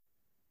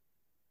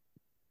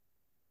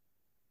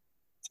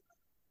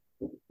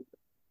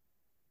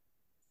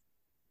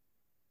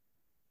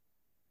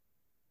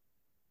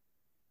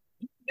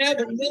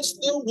Never miss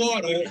the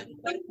water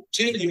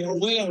till you're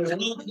well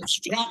and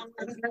strong.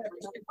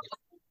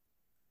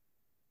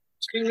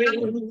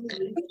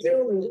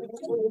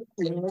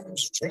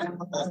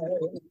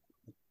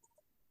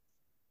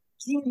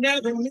 You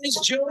never miss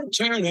Joe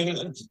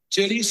Turner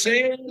till he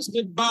says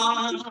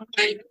goodbye.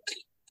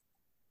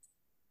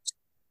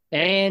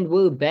 And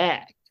we're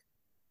back.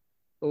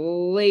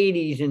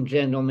 Ladies and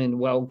gentlemen,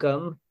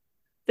 welcome.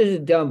 This is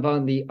Dump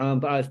on the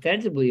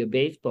ostensibly a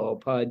baseball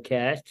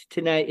podcast.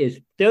 Tonight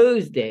is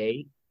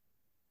Thursday,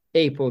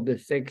 April the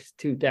 6th,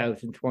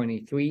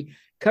 2023.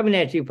 Coming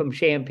at you from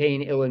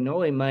Champaign,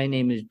 Illinois. My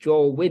name is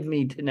Joel. With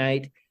me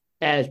tonight,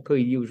 as per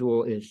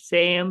usual, is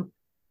Sam.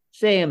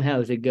 Sam,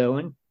 how's it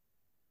going?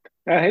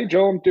 Hey,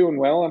 Joel, I'm doing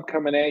well. I'm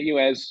coming at you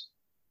as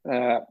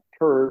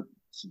per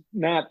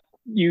not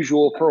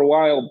usual for a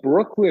while,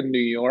 Brooklyn, New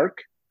York.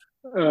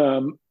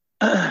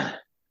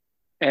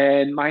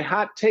 And my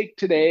hot take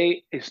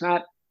today is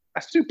not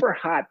a super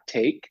hot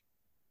take,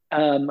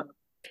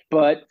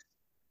 but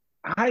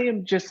I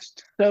am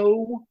just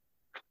so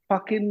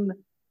fucking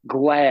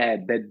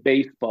glad that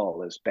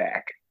baseball is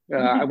back.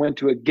 I went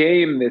to a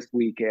game this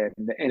weekend,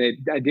 and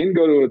I didn't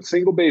go to a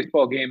single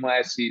baseball game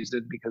last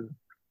season because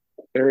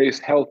various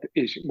health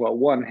issue. Well,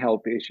 one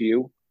health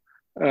issue.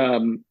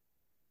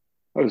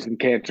 I was in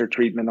cancer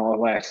treatment all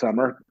last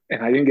summer,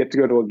 and I didn't get to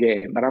go to a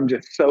game. But I'm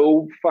just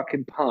so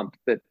fucking pumped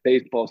that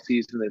baseball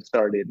season has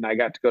started, and I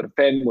got to go to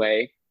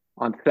Fenway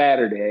on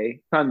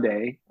Sunday,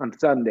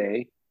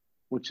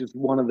 which is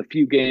one of the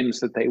few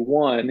games that they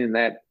won in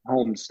that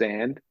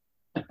homestand.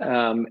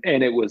 And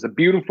it was a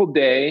beautiful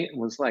day. It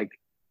was like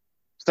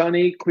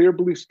sunny, clear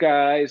blue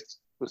skies.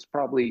 It was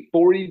probably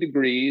 40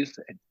 degrees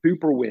and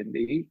super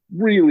windy,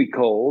 really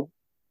cold.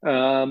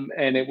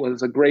 And it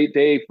was a great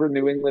day for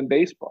New England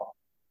baseball.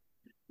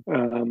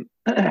 And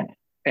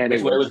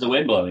Which way was the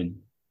wind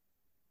blowing?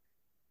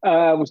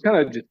 It was kind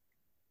of just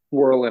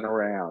whirling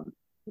around.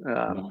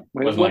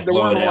 Wasn't like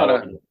blowing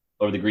out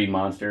over the Green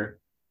Monster?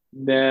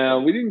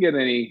 No, we didn't get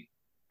any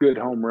good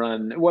home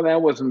run. Well,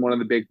 that wasn't one of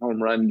the big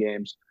home run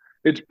games.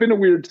 It's been a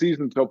weird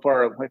season so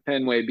far at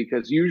Fenway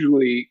because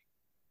usually,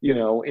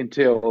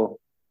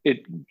 until it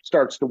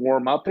starts to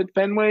warm up at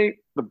Fenway,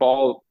 the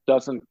ball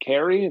doesn't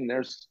carry, and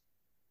there's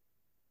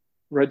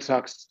Red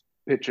Sox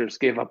pitchers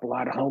gave up a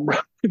lot of home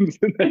runs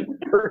in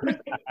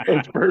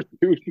those first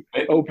two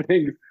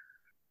openings.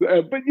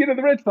 But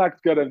the Red Sox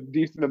got a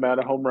decent amount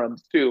of home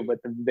runs too, but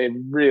they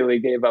really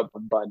gave up a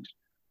bunch.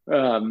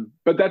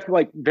 But that's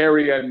like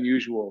very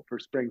unusual for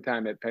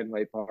springtime at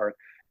Fenway Park.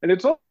 And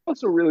it's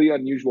also really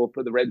unusual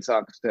for the Red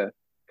Sox to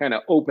kind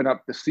of open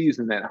up the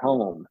season at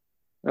home.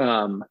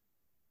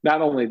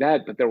 Not only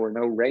that, but there were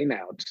no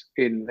rainouts.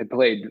 They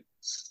played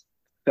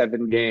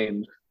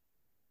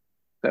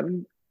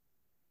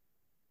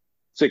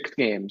 6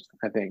 games,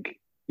 I think.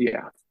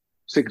 Yeah,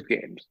 6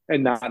 games,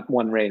 and not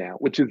one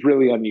rainout, which is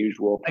really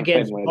unusual.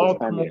 Against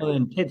Baltimore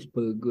and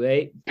Pittsburgh,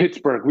 right?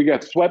 Pittsburgh. We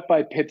got swept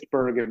by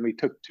Pittsburgh, and we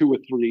took 2 or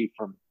 3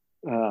 from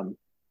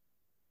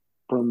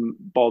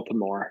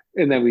Baltimore,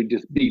 and then we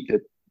just beat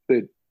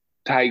the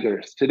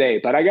Tigers today.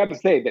 But I got to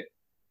say that,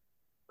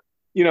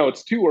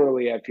 it's too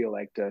early, I feel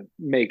like, to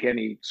make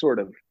any sort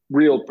of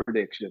real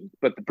predictions.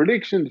 But the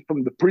predictions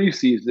from the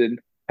preseason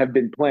have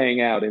been playing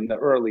out in the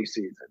early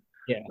season.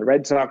 Yeah. The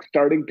Red Sox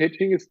starting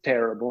pitching is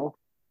terrible,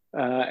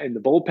 and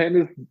the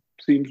bullpen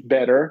seems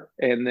better.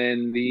 And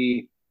then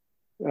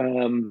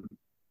I'm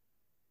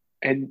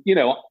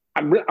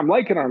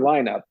liking our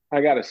lineup.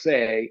 I got to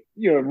say,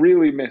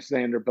 really miss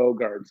Xander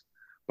Bogaerts,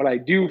 but I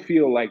do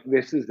feel like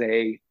this is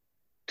a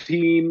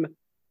team.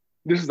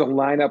 This is a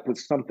lineup with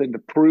something to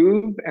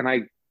prove, and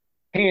I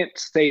can't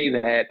say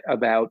that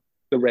about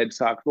the Red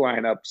Sox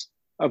lineups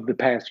of the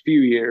past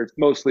few years,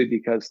 mostly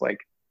because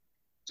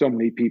so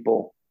many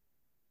people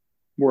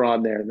were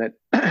on there that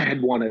had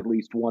won at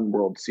least one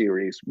World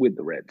Series with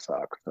the Red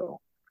Sox.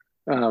 So,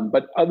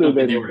 but other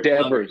than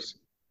Devers,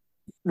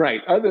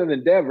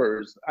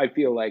 I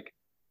feel like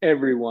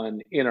everyone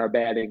in our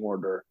batting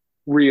order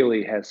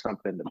really has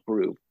something to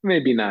prove.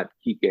 Maybe not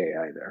Kike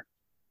either,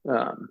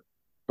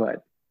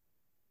 but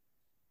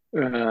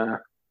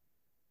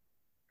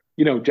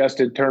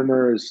Justin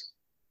Turner is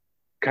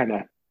kind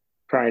of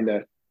trying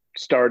to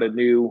start a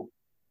new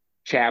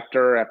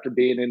chapter after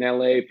being in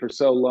LA for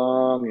so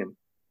long, and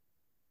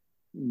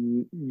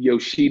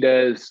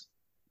Yoshida's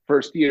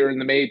first year in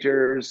the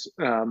majors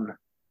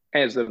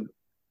as a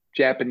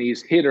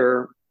Japanese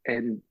hitter,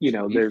 and he's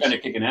kind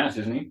of kicking ass,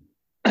 isn't he?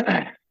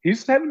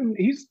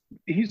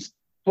 He's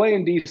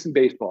playing decent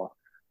baseball.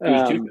 He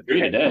was 2 for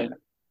 3 today.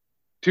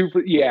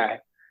 Yeah.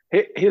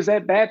 His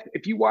at bat,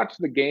 if you watch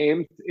the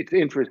game, it's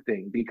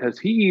interesting because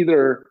he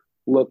either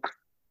looks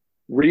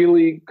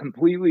really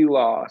completely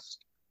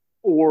lost,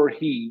 or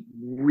he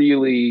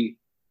really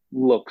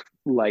looks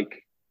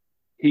like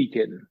he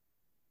can,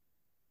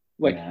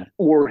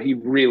 or he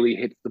really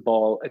hits the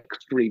ball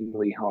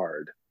extremely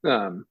hard.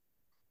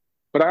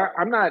 But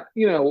I'm not,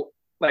 I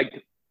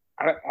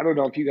don't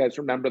know if you guys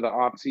remember the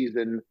off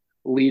season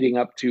leading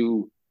up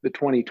to the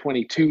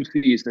 2022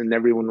 season,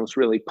 everyone was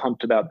really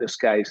pumped about this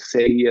guy,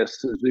 Seiya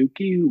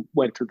Suzuki, who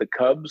went to the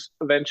Cubs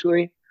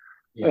eventually.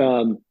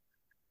 Yeah.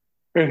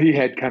 And he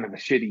had kind of a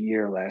shitty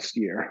year last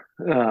year.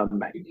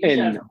 He's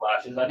had some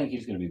flashes. I think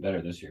he's going to be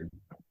better this year.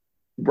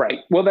 Right.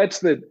 Well, that's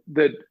the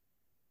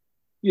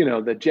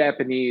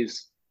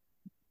Japanese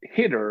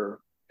hitter,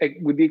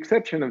 with the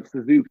exception of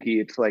Suzuki.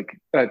 It's like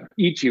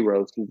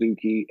Ichiro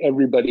Suzuki.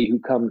 Everybody who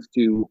comes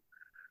to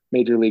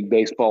Major League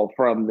Baseball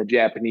from the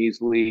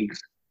Japanese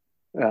leagues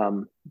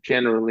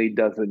generally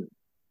doesn't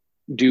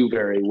do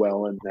very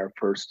well in their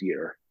first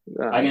year.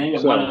 I can think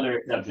of one other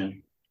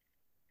exception.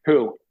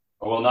 Who?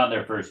 Well, not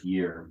their first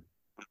year.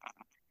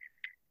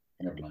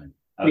 Never mind.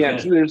 Yeah,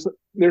 so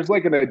there's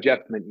like an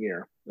adjustment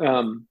year.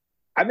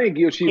 I think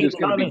Yoshida's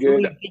going to be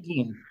good.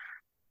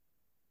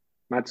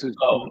 Matsui?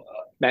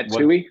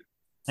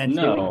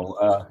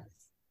 No,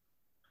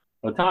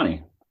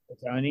 Otani.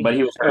 But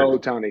he was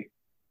hurt. Otani.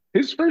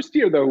 His first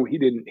year, though, he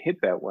didn't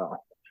hit that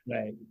well.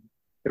 Right.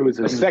 It was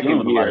his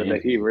second year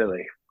that he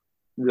really,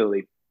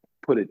 really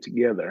put it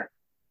together.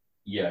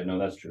 Yeah, no,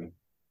 that's true.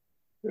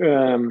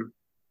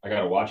 I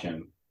got to watch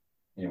him.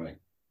 Anyway.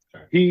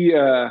 Sorry.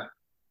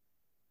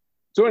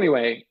 So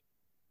anyway,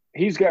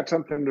 he's got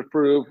something to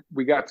prove.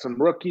 We got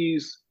some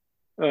rookies.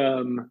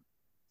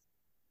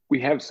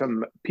 We have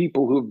some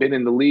people who've been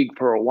in the league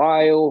for a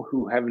while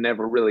who have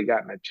never really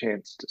gotten a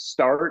chance to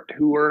start,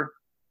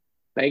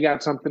 they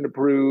got something to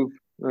prove.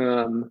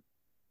 And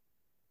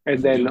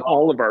then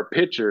all of our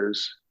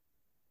pitchers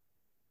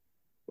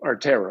are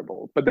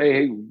terrible, but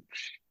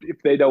if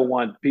they don't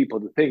want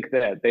people to think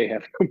that, they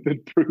have something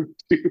to prove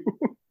too.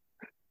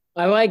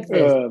 I like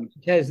this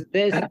because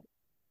this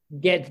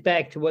gets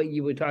back to what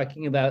you were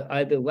talking about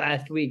either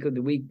last week or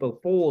the week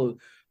before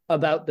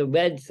about the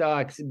Red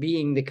Sox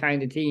being the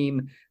kind of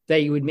team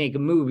that you would make a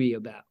movie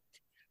about.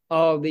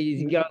 All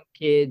these young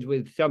kids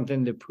with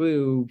something to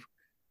prove.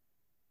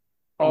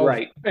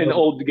 Right. And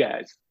old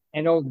guys.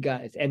 And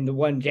the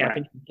one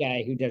Japanese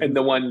guy who doesn't. And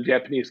the one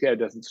Japanese guy who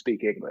doesn't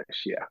speak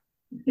English. Yeah.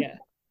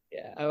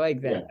 Yeah. I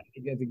like that. Yeah. I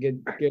think that's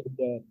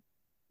a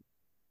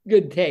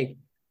good take.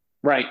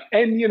 Right.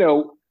 And,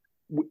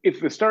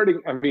 if the starting,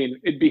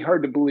 it'd be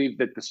hard to believe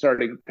that the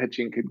starting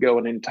pitching could go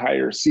an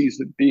entire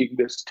season being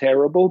this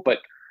terrible. But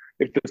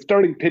if the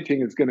starting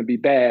pitching is going to be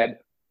bad,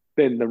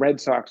 then the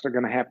Red Sox are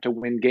going to have to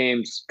win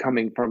games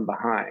coming from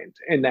behind.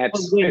 And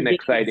that's an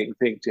exciting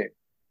thing too.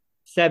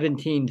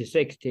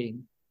 17-16.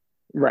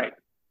 Right.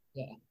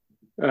 Yeah.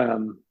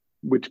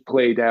 Which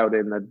played out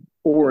in the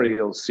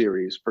Orioles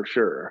series for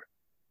sure.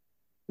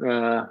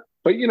 But,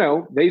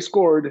 they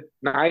scored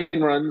 9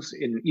 runs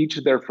in each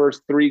of their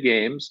first 3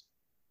 games.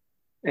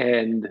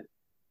 And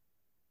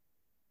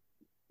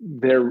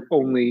they're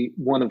only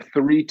one of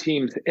 3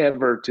 teams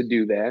ever to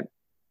do that.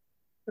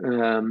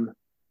 And,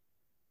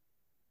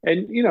 I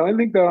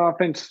think the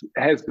offense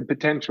has the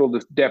potential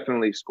to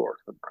definitely score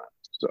some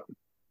runs. So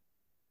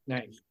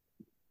nice.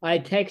 I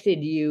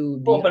texted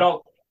you. Go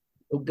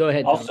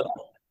ahead. Also,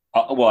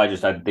 I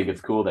think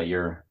it's cool that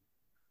you're,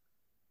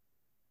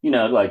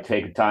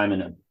 take time,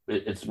 and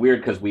it's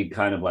weird because we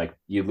kind of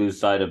you lose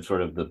sight of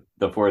sort of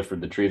the forest for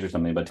the trees or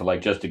something, but to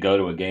just to go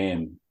to a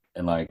game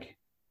and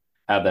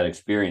have that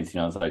experience,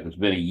 it's it's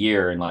been a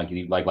year, and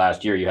like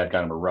last year you had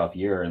kind of a rough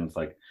year, and it's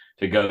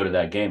to go to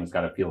that game, it's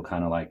got to feel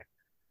kind of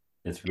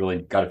it's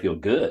really got to feel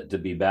good to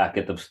be back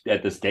at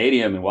the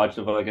stadium and watch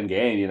the fucking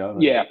game,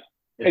 Yeah.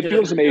 It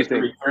feels amazing.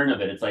 The return of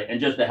it. It's and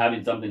just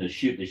having something to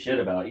shoot the shit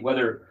about,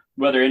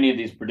 whether any of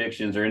these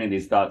predictions or any of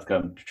these thoughts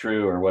come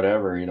true or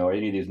whatever,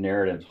 any of these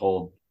narratives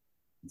hold.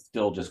 It's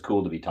still just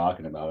cool to be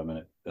talking about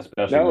them,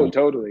 especially.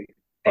 Totally.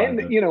 And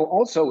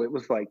also it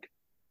was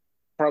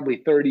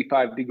probably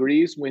 35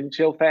 degrees wind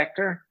chill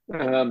factor,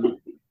 and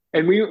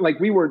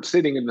we weren't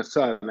sitting in the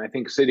sun. I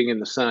think sitting in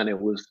the sun, it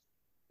was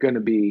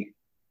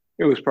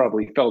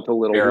probably felt a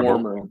little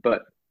terrible. Warmer,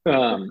 but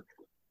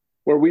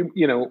where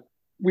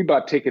we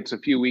bought tickets a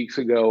few weeks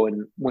ago,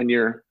 and when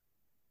you're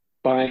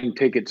buying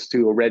tickets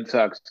to a Red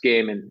Sox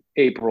game in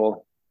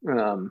April,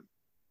 and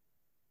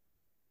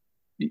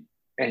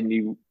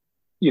you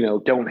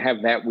don't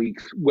have that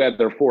week's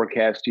weather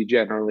forecast, you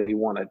generally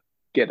want to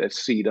get a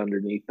seat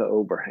underneath the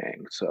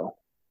overhang. So,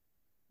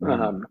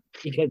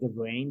 because of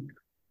rain.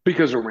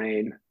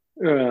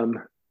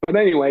 But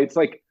anyway, it's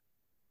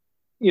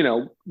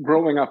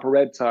growing up a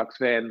Red Sox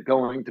fan,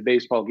 going to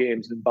baseball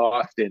games in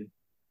Boston.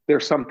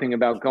 There's something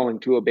about going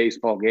to a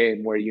baseball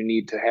game where you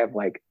need to have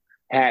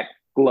hat,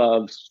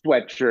 gloves,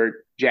 sweatshirt,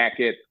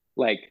 jacket,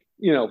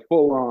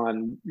 full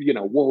on,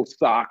 wool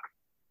sock.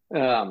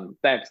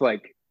 That's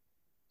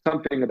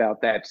something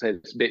about that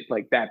says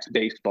that's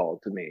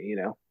baseball to me,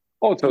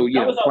 Also,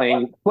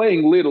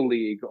 playing Little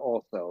League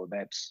also,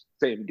 that's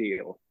same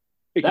deal.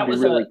 It can be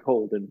really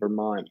cold in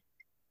Vermont.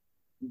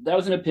 That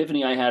was an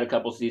epiphany I had a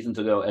couple seasons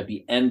ago at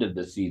the end of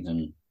the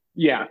season.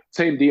 Yeah,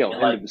 same deal,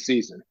 end of the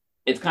season.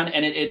 It's kind of,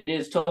 and it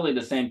is totally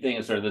the same thing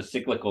as sort of the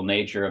cyclical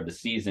nature of the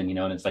season,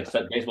 and it's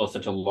baseball is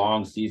such a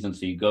long season.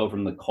 So you go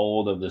from the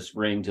cold of the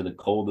spring to the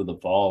cold of the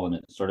fall, and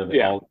it sort of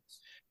all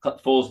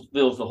fills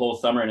the whole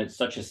summer, and it's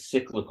such a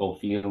cyclical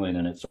feeling,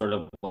 and it's sort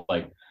of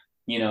like,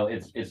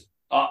 it's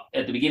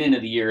at the beginning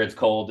of the year it's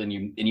cold, and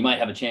you might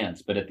have a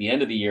chance, but at the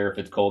end of the year, if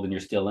it's cold and you're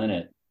still in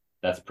it,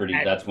 that's when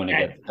it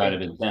gets kind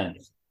of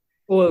intense.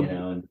 Or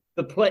and,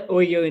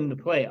 or you're in the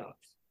playoffs.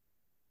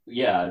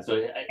 Yeah,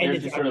 so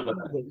there's just sort of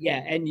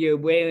and you're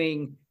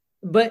wearing,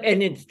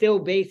 and it's still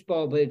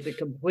baseball, but it's a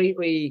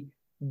completely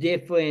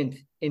different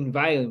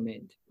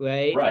environment,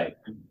 right? Right,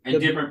 and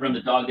different from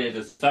the dog days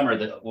of summer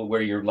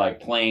where you're like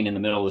playing in the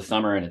middle of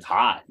summer and it's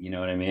hot, you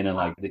know what I mean? And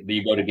like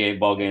you go to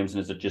ball games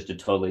and it's just a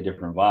totally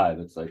different vibe.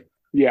 It's like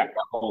that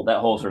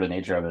whole sort of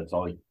nature of it. It's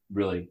always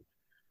really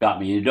got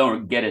me. You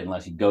don't get it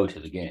unless you go to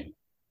the game.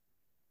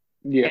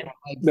 Yeah,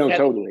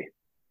 totally.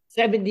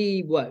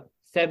 75%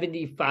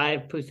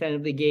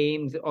 of the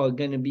games are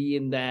going to be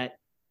in that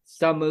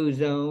summer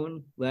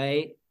zone,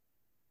 right?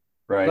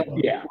 Right.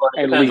 But, yeah. Well,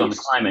 it depends on the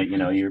climate.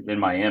 You're in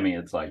Miami,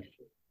 it's like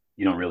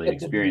you don't really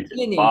experience it.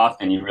 In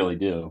Boston, you really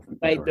do.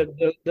 Right.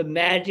 Sure. The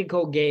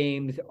magical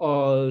games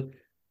are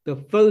the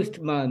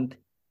first month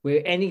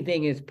where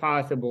anything is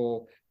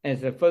possible, and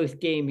it's the first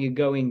game you're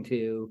going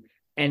to,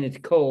 and it's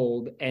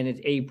cold, and it's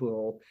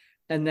April.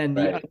 And then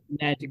the other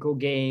magical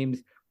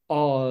games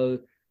are,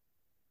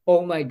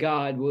 oh my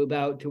God, we're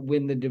about to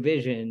win the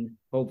division,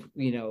 hope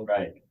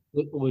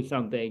or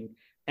something,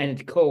 and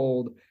it's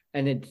cold,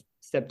 and it's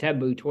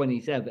September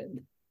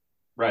 27th.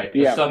 Right.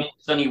 Yeah.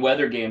 Sunny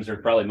weather games are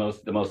probably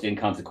the most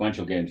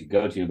inconsequential games you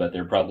go to, but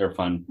they're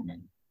fun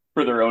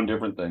for their own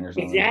different thing or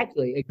something.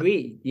 Exactly.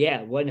 Agreed.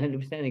 Yeah,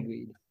 100%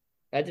 agreed.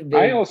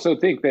 I also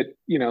think that,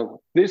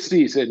 this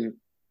season,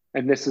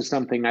 and this is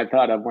something I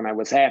thought of when I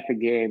was at the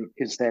game,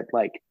 is that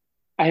like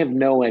I have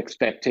no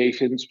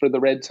expectations for the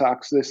Red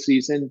Sox this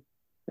season.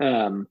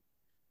 I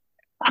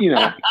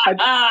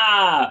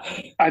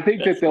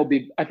think that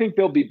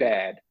they'll be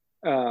bad.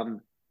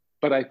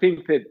 But I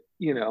think that,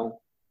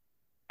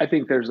 I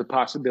think there's a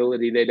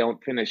possibility they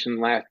don't finish in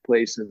last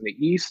place in the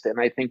East. And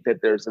I think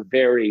that there's a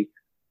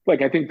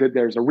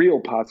real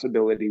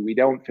possibility we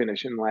don't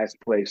finish in last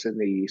place in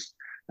the East.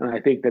 And I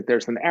think that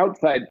there's an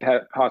outside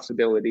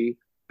possibility,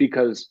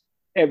 because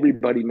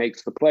everybody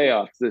makes the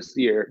playoffs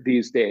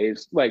these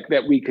days, like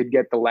that we could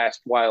get the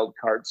last wild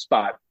card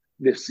spot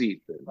this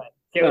season. Right.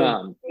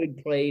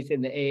 Good place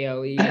in the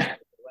AL East.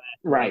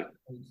 Right.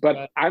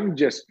 But I'm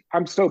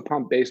so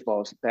pumped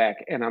baseball's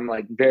back, and I'm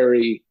like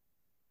very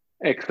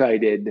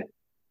excited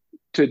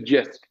to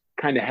just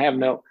kind of have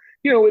it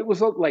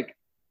was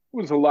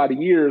a lot of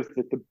years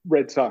that the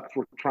Red Sox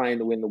were trying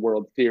to win the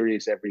World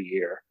Series every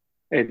year.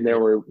 And there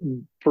were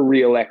for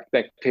real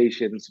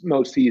expectations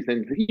most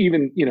seasons,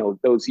 even,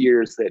 those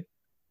years that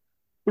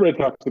the Red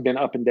Sox have been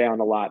up and down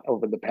a lot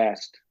over the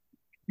past,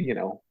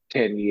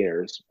 10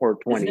 years or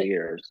 20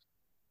 years.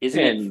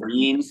 Isn't it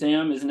freeing,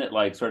 Sam? Isn't it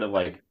like sort of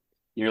like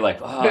you're like,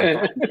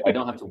 oh, I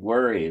don't have to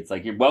worry. It's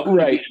like you're welcome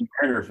to be a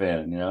Turner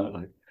fan,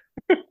 Like,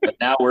 but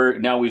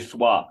now we've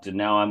swapped, and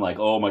now I'm like,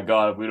 oh my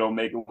God, if we don't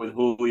make it with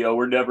Julio,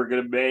 we're never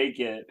gonna make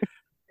it.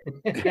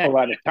 A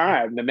lot of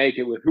time to make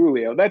it with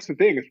Julio. That's the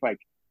thing. It's like,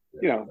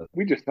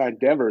 we just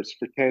signed Devers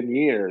for 10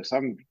 years.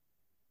 I'm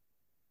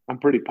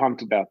pretty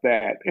pumped about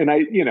that. And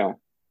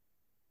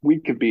we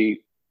could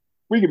be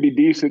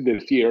decent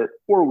this year,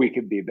 or we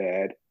could be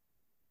bad.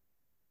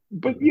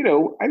 But,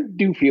 I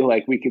do feel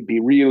like we could be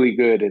really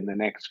good in the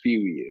next few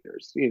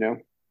years,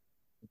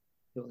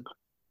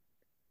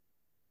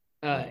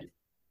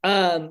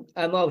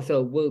 I'm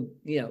also,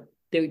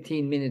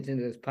 13 minutes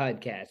into this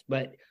podcast,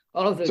 but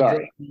also,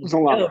 sorry, it was a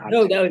long time.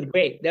 No, that was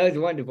great. That was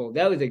wonderful.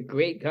 That was a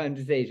great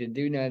conversation.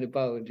 Do not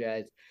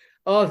apologize.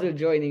 Also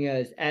joining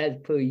us, as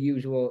per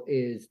usual,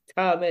 is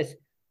Thomas.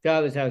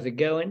 Thomas, how's it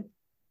going?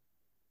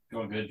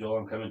 Going good, Joel.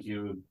 I'm coming to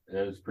you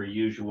as per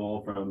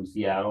usual from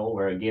Seattle,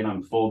 where again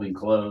I'm folding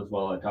clothes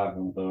while I talk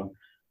on the phone,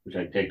 which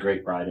I take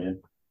great pride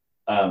in.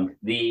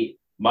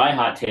 My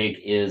hot take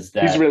is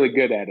that he's really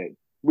good at it.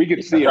 We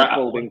could see him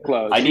folding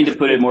clothes. I need to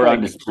put it more on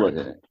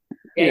display.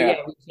 Yeah,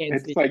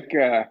 it's like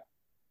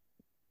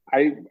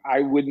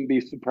I wouldn't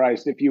be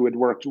surprised if you had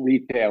worked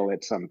retail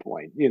at some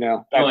point.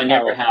 No, I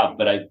never have,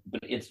 but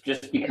it's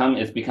just become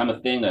a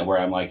thing that where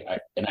I'm like,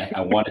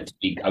 I want it to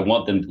be. I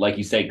want them, like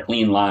you say,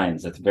 clean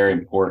lines. That's very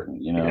important.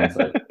 It's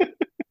like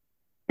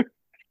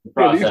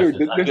process.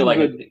 I feel like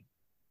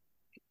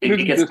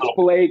it's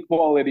display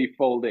quality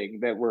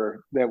folding that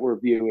we're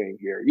viewing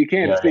here. You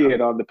can't see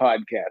it on the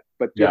podcast,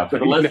 but for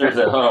the listeners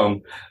at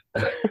home.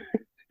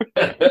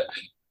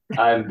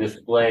 I'm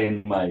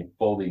displaying my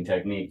folding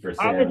technique for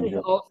Sam. Thomas is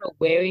also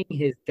wearing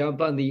his Dump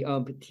on the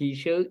Ump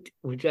t-shirt,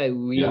 which I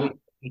really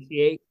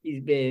appreciate.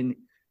 He's been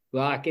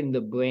rocking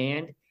the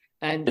brand.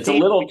 And it's a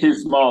little too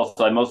small,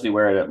 so I mostly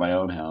wear it at my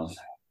own house.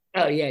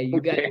 Oh, yeah, you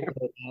got to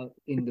put it out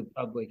in the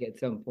public at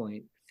some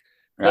point.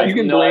 Right. You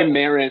can blame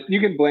Marin.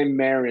 You can blame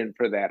Marin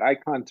for that. I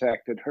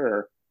contacted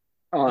her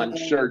on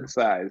shirt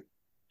size.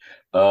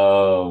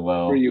 Oh,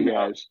 well. For you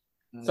guys.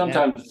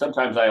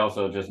 Sometimes I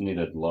also just need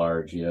a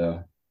large,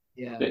 Yeah.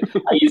 I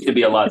used to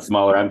be a lot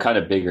smaller. I'm kind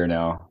of bigger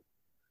now.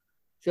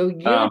 So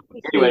you're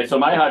Anyway, so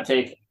my hot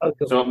take.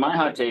 okay. So my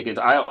hot take is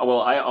I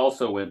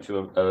also went to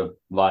a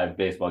live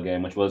baseball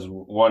game, which was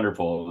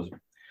wonderful. It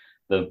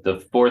was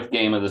the fourth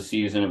game of the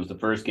season. It was the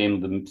first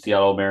game of the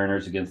Seattle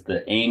Mariners against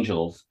the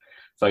Angels.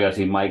 So I got to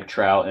see Mike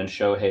Trout and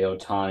Shohei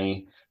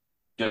Ohtani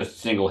just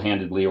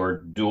single-handedly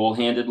or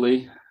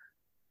dual-handedly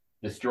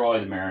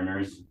destroy the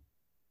Mariners.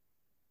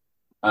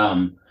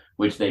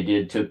 Which they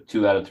did, took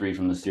 2 out of 3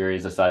 from the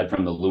series, aside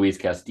from the Luis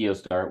Castillo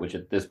start, which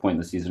at this point in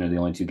the season are the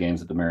only 2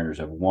 games that the Mariners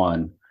have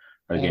won,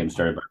 or the game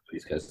started by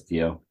Luis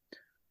Castillo.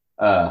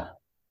 But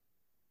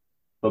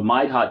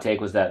my hot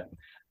take was that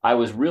I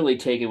was really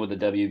taken with the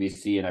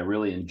WBC, and I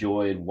really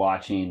enjoyed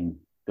watching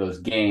those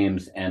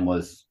games, and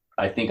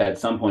I think at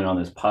some point on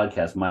this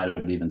podcast might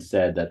have even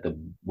said that the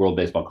World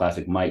Baseball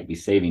Classic might be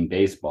saving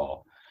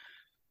baseball,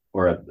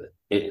 or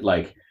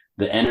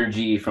the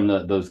energy from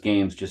those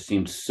games just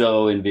seemed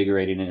so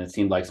invigorating, and it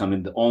seemed like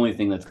the only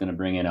thing that's going to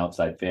bring in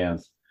outside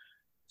fans.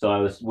 So I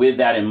was, with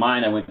that in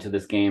mind, I went to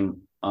this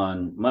game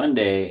on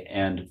Monday,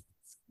 and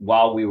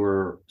while we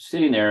were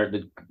sitting there,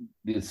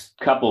 this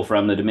couple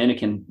from the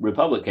Dominican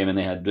Republic came, and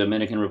they had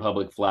Dominican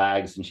Republic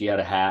flags, and she had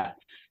a hat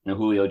and a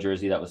Julio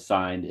jersey that was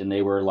signed, and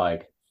they were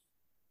like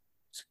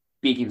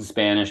speaking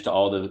Spanish to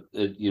all the,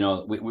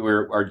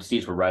 our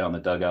seats were right on the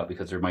dugout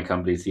because they're my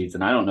company seats.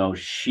 And I don't know,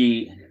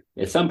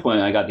 at some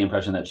point I got the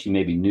impression that she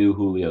maybe knew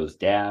Julio's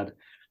dad,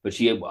 but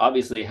she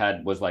obviously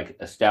was like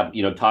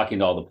talking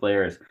to all the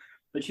players,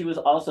 but she was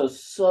also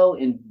so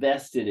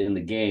invested in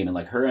the game, and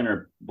like her and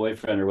her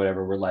boyfriend or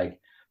whatever were like,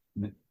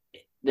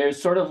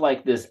 there's sort of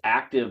like this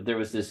active, there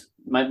was this,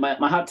 my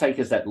hot take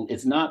is that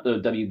it's not the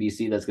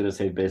WBC that's going to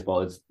save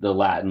baseball. It's the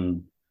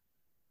Latin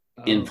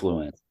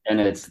influence. And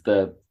it's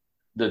the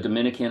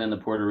Dominican and the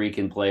Puerto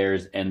Rican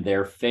players and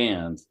their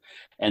fans,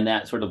 and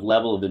that sort of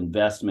level of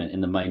investment in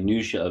the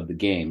minutia of the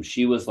game.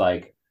 She was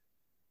like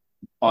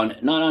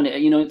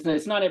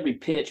it's not every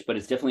pitch, but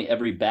it's definitely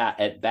every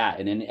at bat.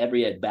 And in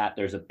every at bat,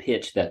 there's a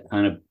pitch that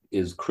kind of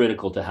is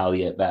critical to how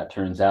the at bat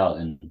turns out.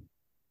 And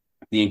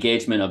the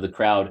engagement of the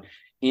crowd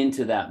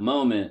into that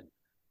moment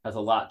has a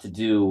lot to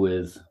do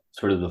with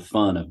sort of the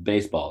fun of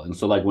baseball. And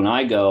so like when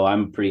I go,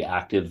 I'm pretty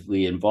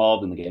actively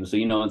involved in the game. So,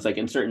 it's like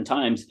in certain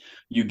times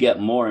you get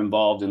more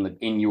involved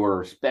in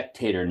your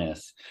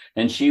spectatorness.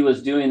 And she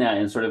was doing that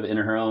in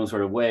her own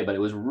sort of way, but it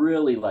was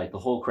really like the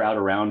whole crowd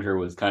around her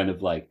was kind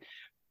of like,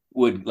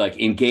 would like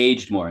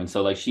engaged more. And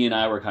so like she and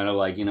I were kind of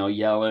like,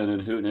 yelling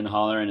and hooting and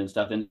hollering and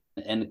stuff.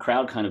 And the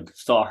crowd kind of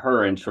saw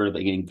her and sort of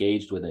like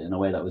engaged with it in a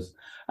way that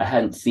I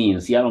hadn't seen.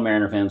 The Seattle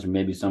Mariner fans are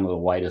maybe some of the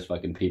whitest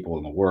fucking people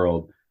in the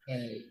world.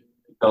 Hey.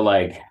 So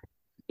like,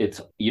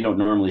 you don't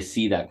normally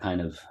see that kind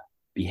of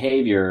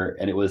behavior.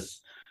 And it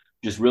was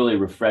just really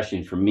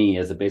refreshing for me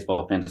as a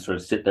baseball fan to sort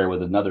of sit there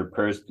with another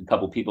person, a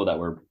couple people that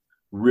were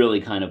really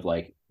kind of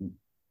like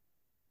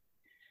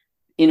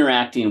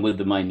interacting with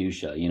the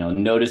minutia,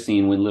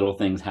 noticing when little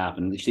things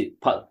happen.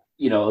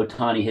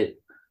 Ohtani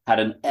had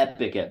an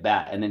epic at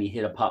bat, and then he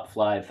hit a pop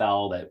fly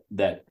foul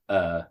that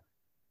the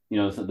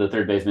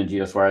third baseman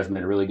Gio Suarez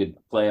made a really good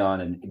play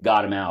on and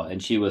got him out.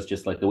 And she was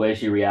just like, the way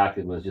she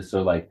reacted was just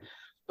so like,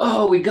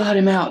 oh, we got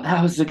him out.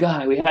 That was the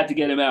guy. We had to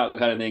get him out,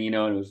 kind of thing,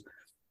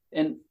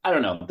 and I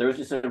don't know. There was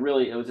just it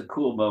was a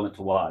cool moment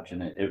to watch,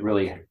 and it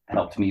really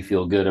helped me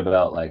feel good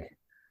about like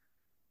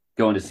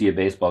going to see a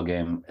baseball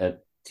game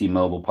at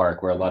T-Mobile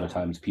Park, where a lot of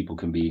times people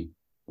can be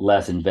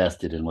less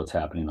invested in what's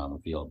happening on the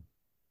field.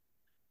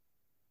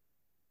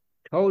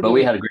 Totally, but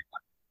we had a great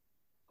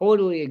time.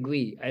 Totally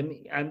agree.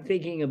 I'm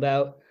thinking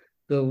about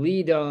the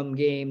lead-on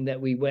game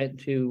that we went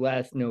to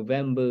last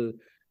November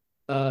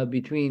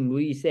between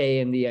Luis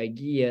and the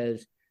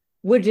Aguilas,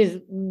 which is,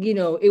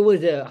 it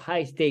was a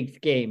high-stakes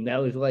game.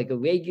 That was like a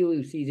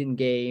regular season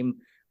game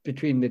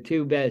between the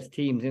 2 best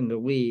teams in the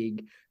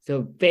league.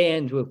 So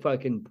fans were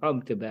fucking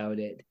pumped about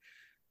it.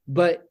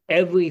 But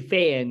every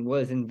fan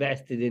was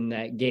invested in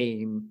that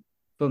game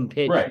from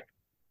pitch. Right.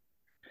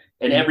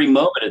 And every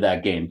moment of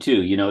that game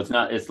too,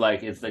 it's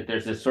like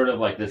there's this sort of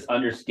like this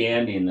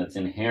understanding that's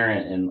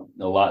inherent in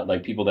a lot,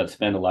 like people that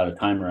spend a lot of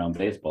time around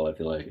baseball. I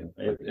feel like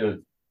it was.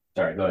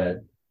 Sorry, go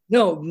ahead.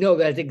 No,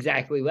 that's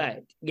exactly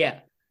right.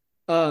 Yeah.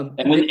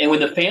 And when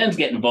the fans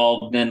get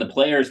involved, then the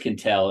players can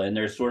tell, and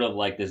there's sort of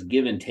like this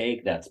give and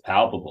take that's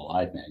palpable,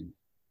 I think.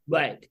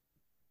 Right.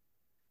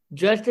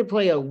 Just to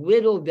play a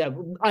little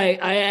devil, I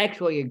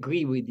actually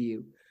agree with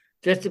you.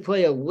 Just to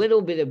play a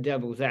little bit of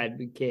devil's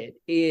advocate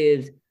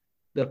is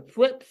the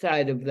flip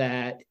side of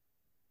that,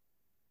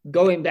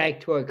 going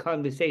back to our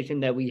conversation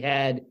that we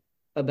had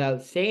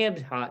about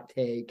Sam's hot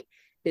take,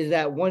 is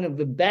that one of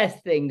the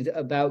best things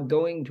about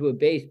going to a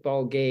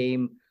baseball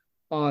game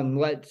on,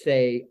 let's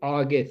say,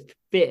 August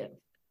 5th,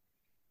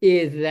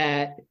 is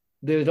that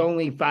there's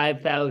only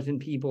 5,000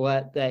 people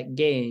at that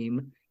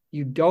game.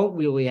 You don't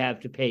really have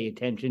to pay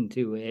attention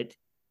to it.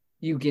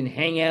 You can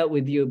hang out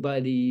with your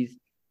buddies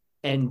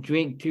and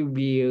drink 2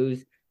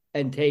 beers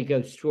and take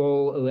a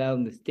stroll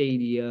around the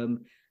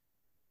stadium.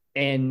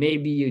 And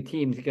maybe your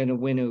team's going to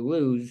win or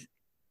lose,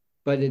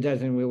 but it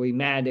doesn't really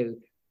matter.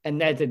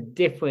 And that's a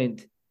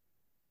different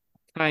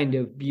kind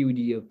of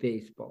beauty of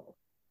baseball.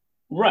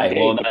 Right. Day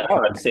Well, at the that's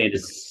what park.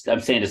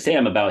 I'm saying to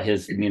Sam about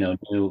his,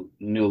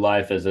 new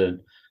life as a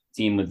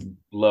team with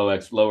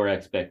lower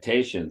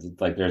expectations.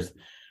 It's like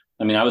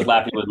I was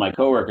laughing with my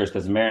coworkers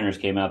because the Mariners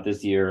came out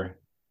this year,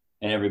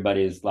 and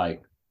everybody's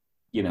like,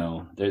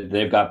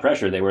 they've got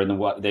pressure. They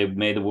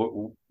made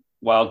the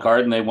wild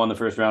card and they won their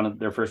first round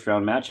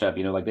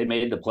matchup. Like they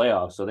made the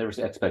playoffs, so there was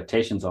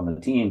expectations on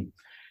the team,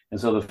 and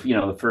so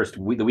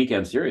the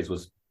weekend series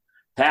was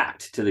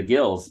packed to the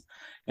gills.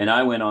 And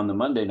I went on the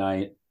Monday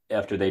night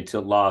after they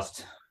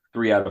lost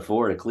 3 out of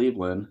 4 to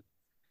Cleveland,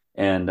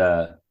 and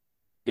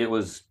it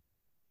was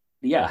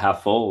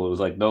half full. It was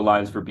like no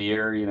lines for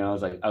beer. I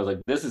was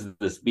like, this is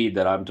the speed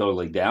that I'm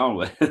totally down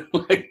with.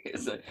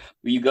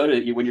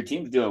 When your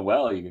team's doing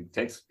well,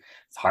 it's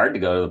hard to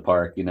go to the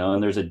park,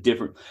 and there's a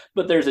different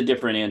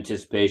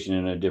anticipation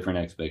and a different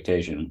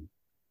expectation.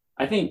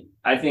 I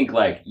think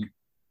like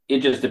it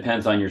just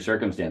depends on your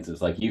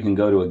circumstances. Like you can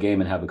go to a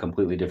game and have a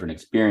completely different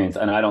experience.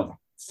 And I don't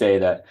say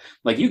that,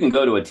 like you can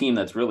go to a team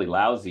that's really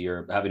lousy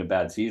or having a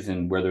bad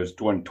season where there's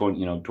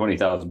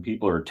 20,000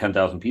 people or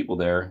 10,000 people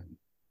there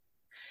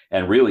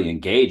and really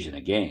engage in a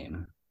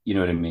game. You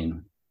know what I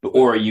mean?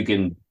 Or you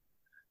can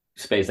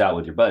space out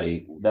with your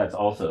buddy. That's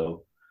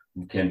also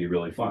can be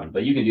really fun,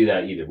 but you can do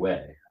that either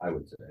way, I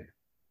would say.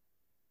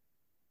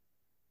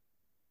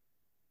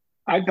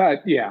 I thought,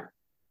 yeah.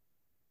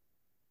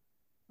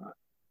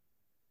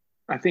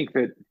 I think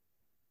that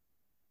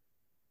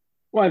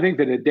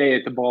a day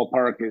at the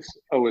ballpark is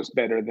always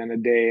better than a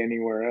day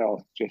anywhere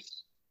else,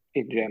 just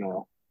in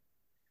general,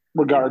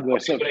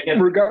 regardless of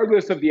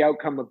the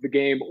outcome of the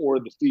game or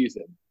the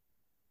season.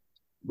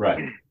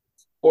 Right.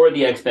 Or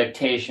the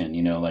expectation,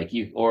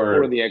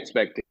 or the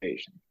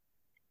expectation.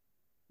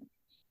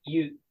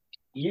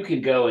 You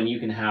could go and you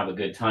can have a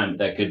good time, but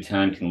that good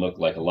time can look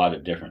like a lot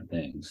of different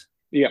things.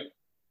 Yeah.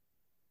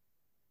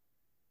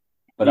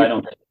 But I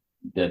don't think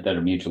that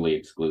are mutually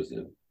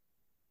exclusive.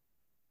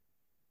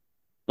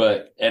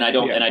 I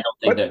don't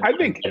think that I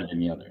think better than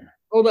the other.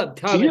 Hold up,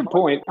 Thomas. To your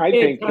point, I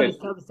think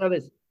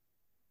Thomas.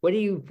 What are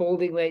you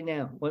folding right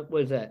now? What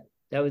was that?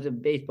 That was a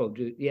baseball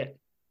dude. Yeah.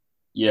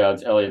 Yeah,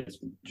 it's Elliott's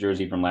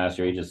jersey from last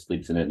year. He just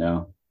sleeps in it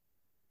now.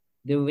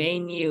 The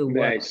Rainier.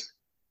 Nice.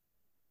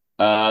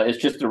 It's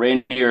just the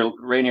Rainier.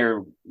 Rainier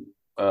is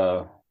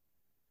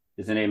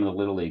the name of the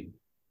Little League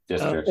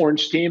district.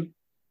 Orange team.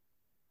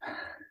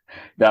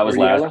 That was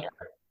last year.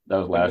 That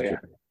was last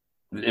year.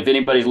 If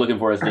anybody's looking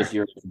for us this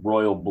year, it's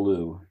Royal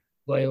Blue.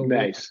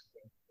 Nice.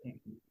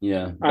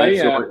 Yeah.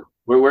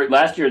 We're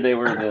last year they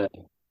were the.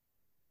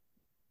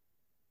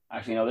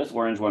 Actually, no, this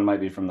orange one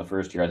might be from the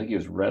first year. I think he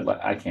was red.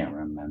 I can't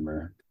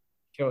remember.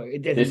 Sure,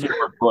 this year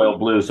we're Royal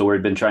Blue, so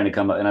we've been trying to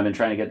come up, and I've been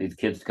trying to get these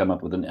kids to come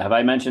up with have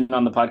I mentioned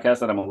on the podcast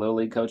that I'm a Little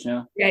League coach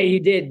now? Yeah,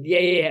 you did.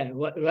 Yeah.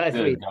 Last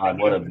week.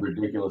 God, what a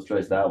ridiculous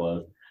choice that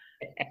was.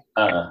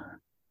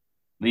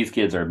 These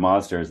kids are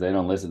monsters. They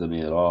don't listen to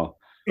me at all.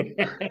 I'm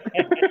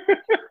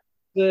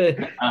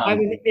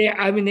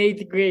an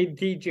 8th grade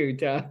teacher,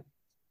 Tom.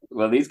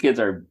 Well, these kids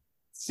are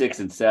 6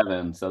 and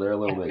 7, so they're a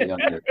little bit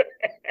younger.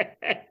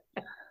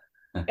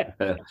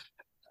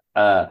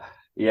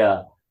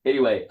 Yeah.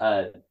 Anyway,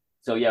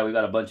 so yeah, we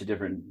got a bunch of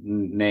different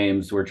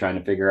names we're trying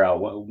to figure out.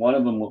 One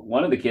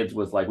of the kids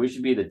was like, we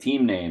should be the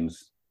team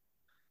names.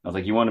 I was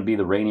like, you want to be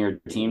the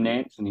Rainier team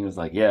names? And he was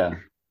like, yeah.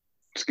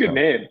 It's a good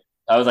name.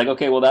 I was like,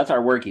 okay, well, that's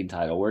our working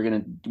title.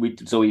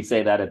 So we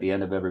say that at the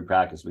end of every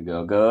practice. We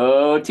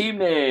go team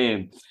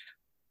name.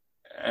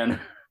 And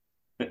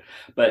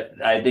but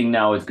I think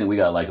now we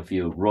got like a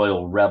few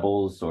Royal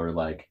Rebels or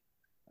like,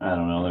 I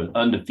don't know, there's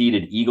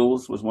Undefeated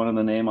Eagles was one of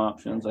the name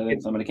options. I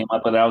think somebody came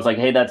up with it. I was like,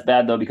 hey, that's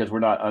bad though, because we're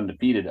not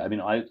undefeated. I mean,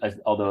 I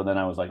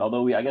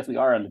guess we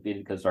are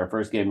undefeated because our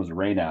first game was a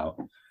rain out.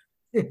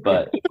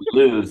 But if we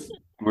lose,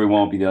 we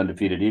won't be the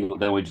undefeated Eagles.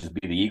 Then we'd just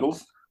be the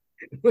Eagles.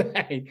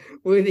 Right.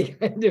 We're the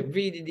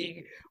undefeated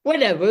Eagles.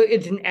 Whatever.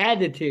 It's an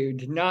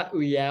attitude, not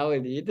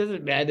reality. It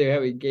doesn't matter how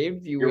many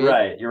games you win.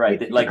 You're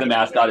right. Like the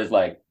mascot is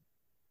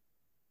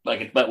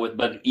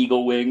but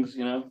eagle wings,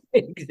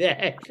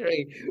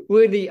 Exactly.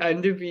 We're the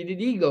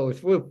undefeated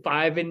Eagles. We're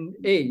 5 and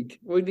 8.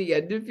 We're the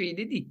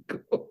undefeated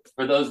Eagles.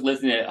 For those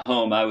listening at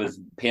home, I was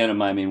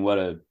pantomiming what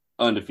a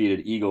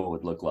undefeated eagle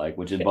would look like,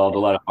 which involved a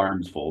lot of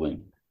arms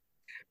folding.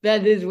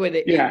 That is what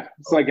it is. Yeah,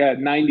 it's like a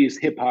 90s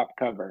hip hop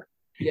cover.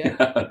 Yeah.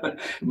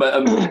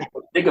 But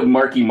think of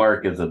Marky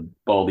Mark as a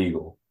bald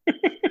eagle.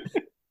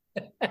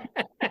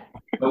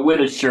 But with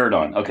a shirt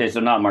on. Okay,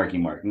 so not Marky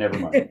Mark. Never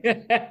mind.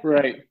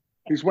 Right.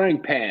 He's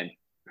wearing pants.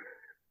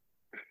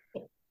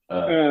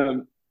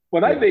 I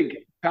think,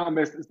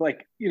 Thomas, is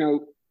like,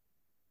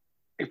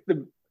 if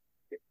the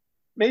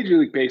Major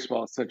League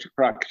Baseball is such a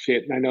crock of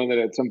shit, and I know that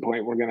at some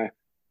point we're going to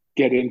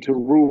get into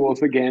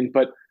rules again,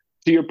 but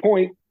to your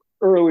point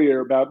earlier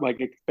about like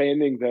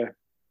expanding the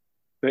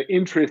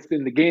interest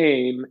in the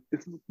game,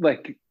 it's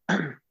like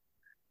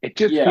it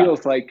just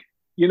feels like,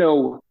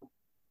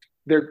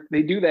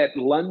 they do that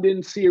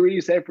London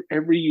series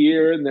every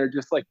year, and they're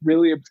just like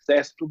really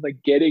obsessed with like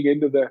getting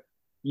into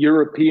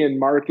European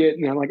market,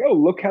 and they're like, oh,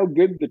 look how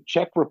good the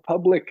Czech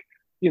Republic,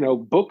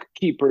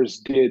 bookkeepers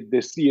did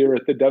this year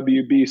at the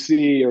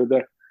WBC,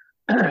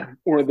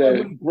 or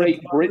the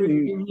Great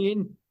Britain.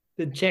 Union,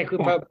 the Czech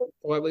Republic.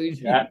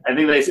 Yeah, I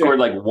think they scored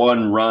like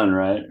one run,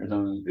 right, or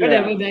something.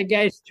 Whatever, that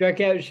guy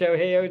struck out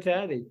Shohei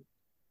Ohtani.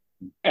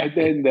 And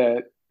then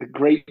the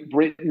Great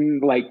Britain,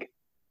 like,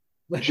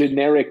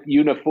 generic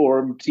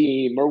uniform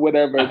team or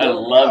whatever. I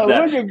love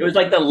that. It was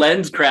like the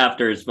Lens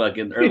Crafters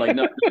fucking, or like,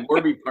 no,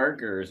 Warby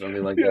Parker or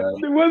something like that.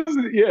 It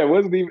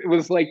wasn't even, it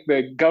was like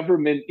the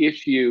government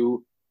issue.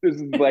 This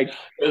is like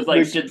it was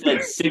like shit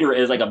said cigarette.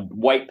 It was like a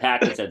white pack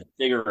that said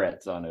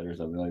cigarettes on it or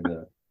something like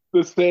that.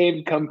 The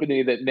same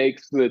company that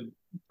makes the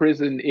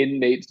prison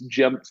inmates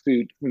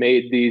jumpsuits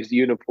made these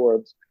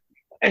uniforms.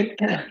 And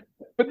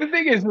but the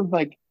thing is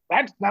like,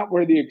 that's not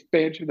where the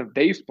expansion of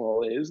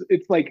baseball is.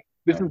 It's like,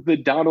 this is the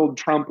Donald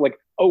Trump, like,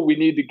 oh, we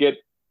need to get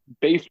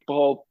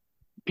baseball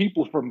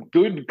people from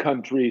good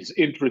countries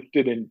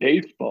interested in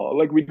baseball.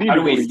 Like, we need to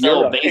go to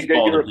Europe and get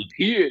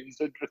Europeans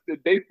interested in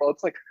baseball.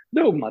 It's like,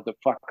 no,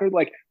 motherfucker.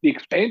 Like, the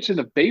expansion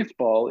of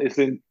baseball is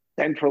in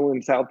Central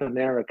and South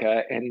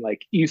America and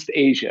like East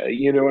Asia.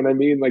 You know what I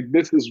mean? Like,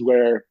 this is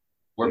where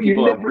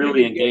people are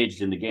really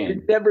engaged in the game.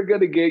 You're never going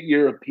to get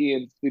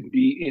Europeans to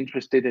be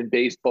interested in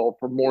baseball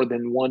for more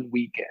than one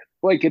weekend.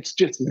 Like, it's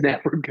just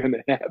never going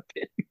to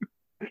happen.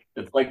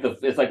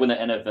 It's like when the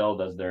NFL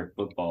does their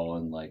football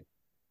and like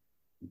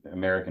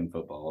American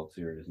football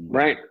series, and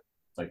right?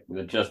 It's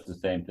like just the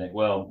same thing.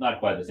 Well, not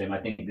quite the same. I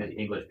think the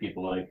English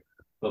people like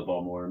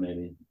football more,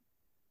 maybe.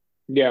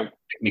 Yeah,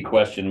 make me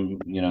question,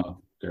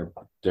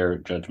 their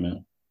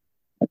judgment.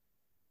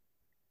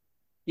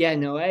 Yeah,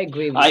 no, I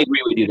agree. I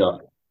agree with you,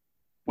 though.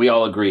 We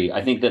all agree.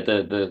 I think that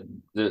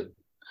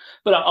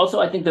but also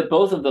I think that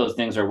both of those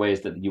things are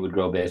ways that you would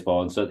grow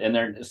baseball, and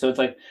so it's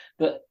like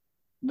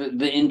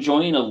the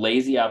enjoying a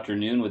lazy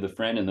afternoon with a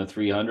friend in the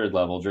 300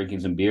 level,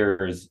 drinking some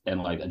beers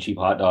and like a cheap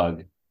hot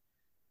dog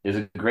is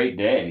a great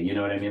day. You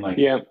know what I mean? Like,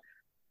 yeah.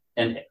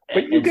 And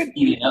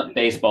speeding up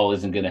baseball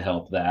isn't going to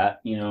help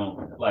that.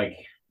 Like,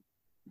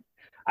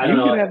 I don't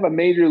know. You could have a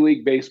Major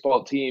League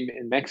Baseball team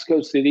in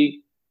Mexico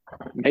City,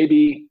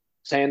 maybe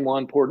San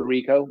Juan, Puerto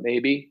Rico,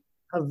 maybe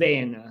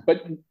Havana,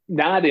 but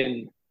not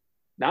in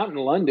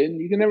London.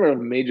 You can never have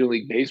a Major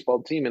League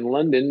Baseball team in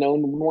London. No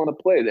one would want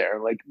to play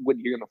there. Like, what,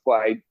 you're going to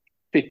fly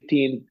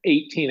 15,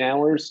 18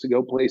 hours to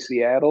go play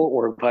Seattle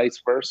or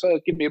vice versa?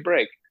 Give me a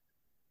break.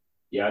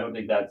 Yeah, I don't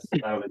think that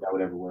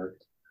would ever work.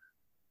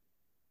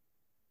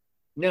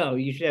 No,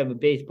 you should have a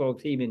baseball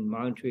team in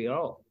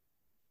Montreal.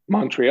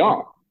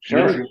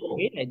 Sure.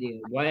 Great idea.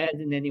 Why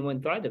hasn't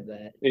anyone thought of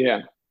that?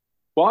 Yeah.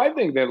 Well, I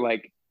think that,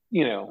 like,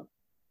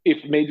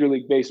 if Major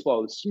League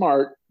Baseball is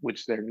smart,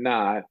 which they're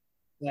not,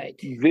 right,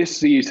 this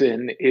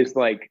season is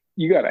like,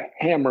 you got to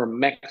hammer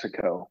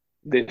Mexico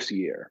this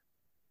year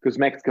because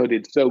Mexico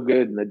did so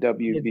good in the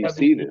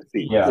WBC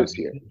this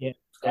year. Yeah,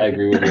 I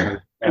agree with you.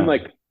 And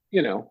like,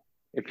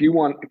 if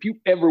you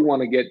ever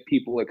want to get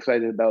people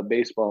excited about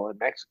baseball in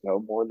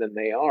Mexico more than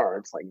they are,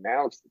 it's like,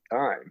 now's the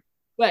time.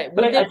 Right.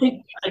 But I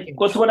think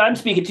what I'm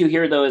speaking to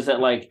here, though, is that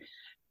like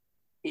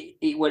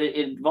what it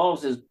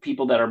involves is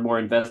people that are more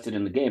invested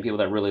in the game, people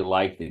that really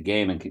like the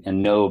game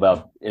and know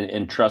about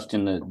and trust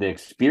in the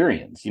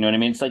experience. You know what I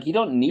mean? It's like, you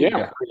don't need to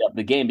hurry up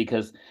the game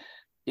because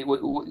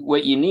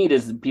what you need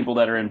is people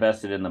that are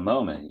invested in the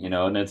moment,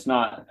 and it's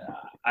not,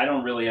 I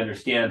don't really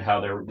understand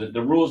how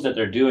the rules that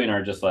they're doing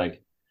are just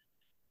like,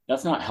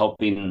 that's not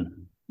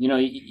helping,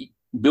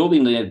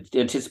 building the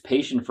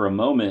anticipation for a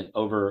moment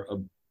over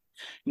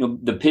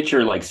the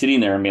pitcher like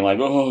sitting there and being like,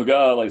 oh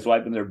God, like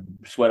swiping their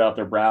sweat off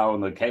their brow,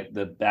 and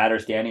the batter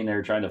standing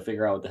there trying to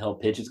figure out what the hell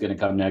pitch is going to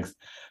come next.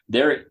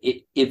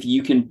 If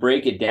you can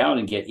break it down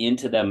and get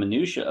into that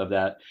minutia of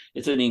that,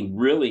 it's a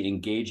really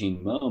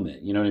engaging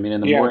moment. You know what I mean?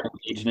 And the more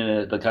engaged in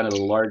it, the kind of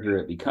the larger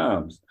it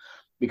becomes,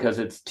 because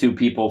it's two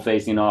people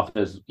facing off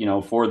as,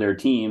 for their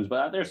teams.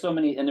 But there's so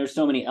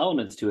many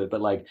elements to it.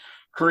 But like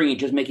hurrying,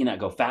 just making that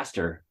go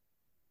faster,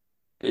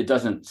 it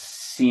doesn't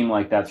seem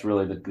like that's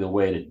really the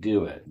way to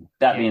do it.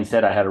 That being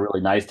said, I had a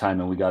really nice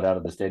time and we got out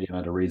of the stadium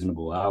at a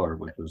reasonable hour,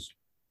 which was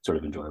sort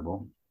of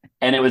enjoyable.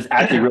 And it was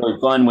actually really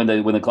fun when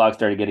the clock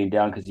started getting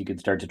down, because you could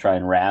start to try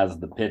and razz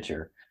the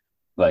pitcher.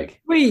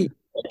 Like 3,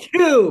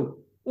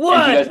 2,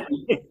 1.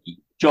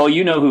 Joel,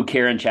 you know who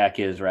Karinchak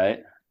is,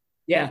 right?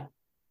 Yeah.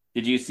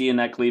 Did you see in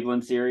that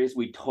Cleveland series?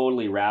 We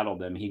totally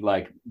rattled him. He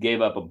like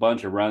gave up a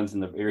bunch of runs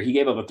he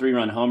gave up a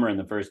 3-run homer in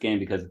the first game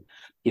because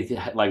he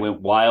like went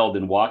wild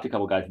and walked a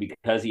couple guys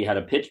because he had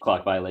a pitch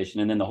clock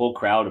violation. And then the whole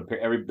crowd,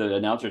 the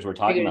announcers were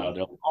talking about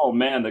it. Oh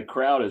man, the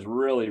crowd is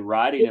really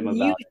riding him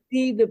about it. You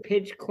see the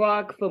pitch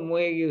clock from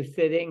where you're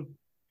sitting?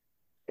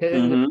 Because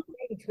in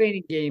the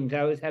training games,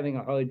 I was having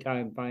a hard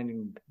time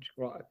finding the pitch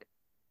clock.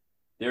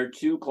 There are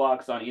 2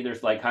 clocks on either,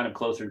 like kind of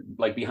closer,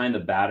 like behind the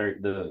batter,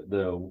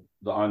 the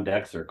on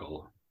deck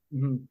circle,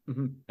 and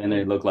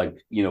they look like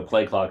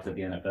play clocks at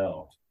the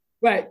NFL.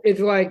 Right, it's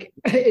like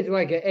an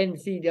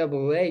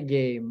NCAA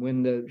game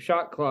when the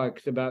shot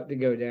clock's about to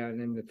go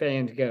down and the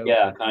fans go,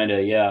 yeah, kind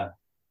of, yeah.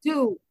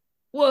 2,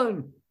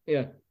 one.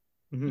 Yeah.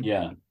 Mhm.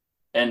 Yeah.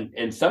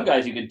 And some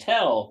guys you can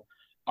tell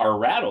are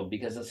rattled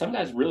because some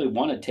guys really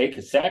want to take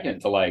a second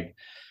to like,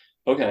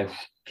 okay,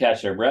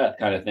 catch their breath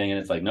kind of thing. And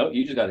it's like, nope,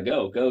 you just got to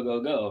go, go,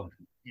 go, go.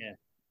 Yeah.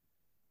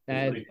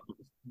 It's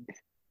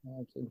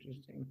That's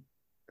interesting.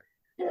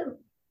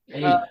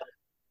 hey,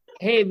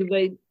 Hey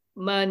everybody,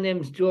 my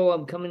name's Joel.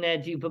 I'm coming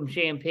at you from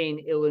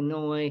Champaign,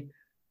 Illinois.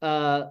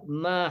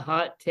 My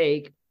hot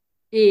take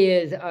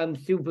is I'm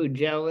super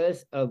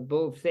jealous of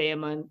both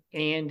Sam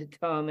and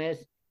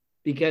Thomas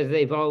because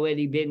they've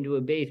already been to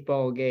a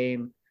baseball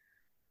game.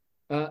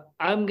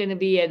 I'm gonna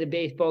be at a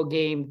baseball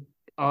game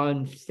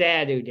on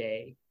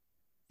Saturday.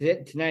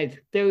 Tonight's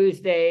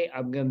Thursday.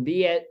 I'm gonna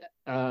be at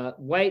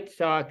White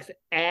Sox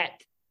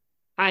at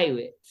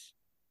Pirates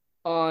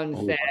on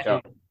watch Saturday,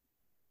 out.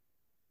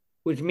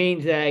 which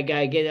means that I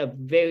gotta get up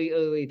very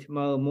early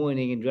tomorrow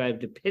morning and drive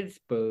to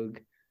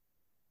Pittsburgh,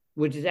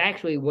 which is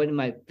actually one of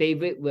my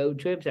favorite road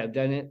trips. I've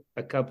done it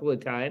a couple of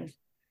times.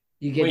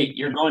 Wait,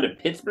 you're going to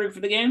Pittsburgh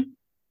for the game?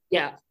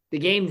 Yeah, the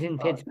game's in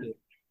Pittsburgh.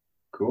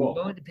 Cool.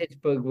 We're going to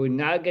Pittsburgh. We're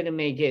not gonna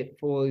make it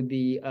for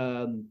the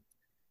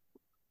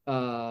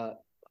home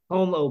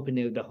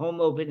opener. The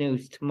home opener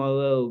is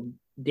tomorrow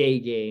day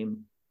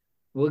game.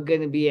 We're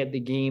gonna be at the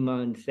game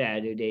on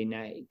Saturday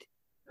night.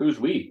 Who's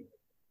we?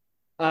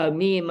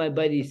 Me and my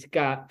buddy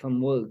Scott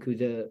from work,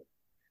 who's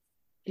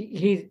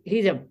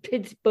he's a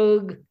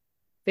Pittsburgh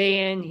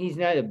fan. He's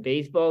not a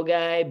baseball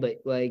guy,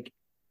 but like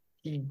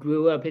he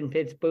grew up in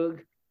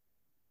Pittsburgh.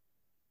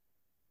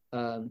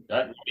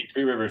 That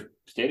Three Rivers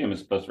Stadium is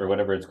supposed to, or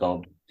whatever it's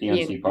called,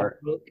 PNC Park.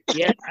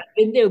 Yeah, I've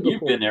been there before.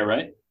 You've been there,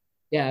 right?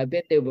 Yeah, I've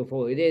been there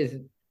before. It is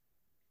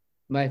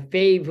my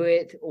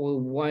favorite or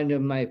one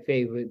of my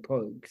favorite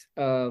parks.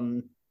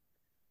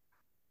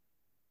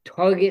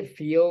 Target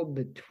Field,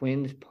 the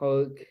Twins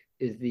Park,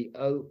 is the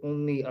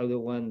only other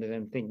one that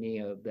I'm thinking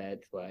of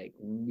that's like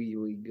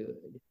really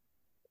good.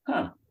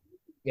 Huh.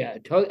 Yeah,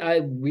 I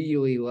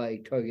really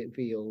like Target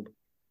Field.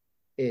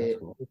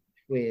 Cool.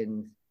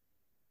 Twins.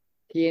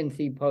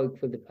 PNC Park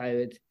for the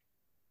Pirates.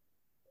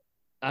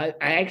 I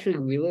actually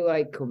really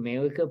like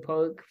Comerica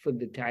Park for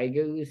the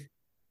Tigers.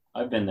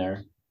 I've been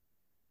there.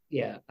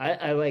 Yeah,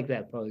 I like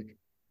that park.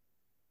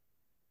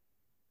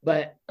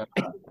 But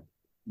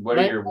what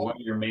are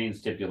your main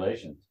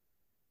stipulations?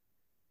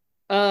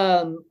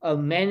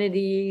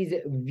 Amenities,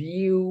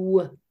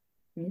 view,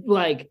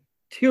 like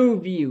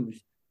two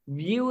views.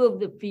 View of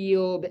the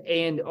field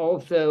and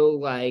also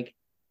like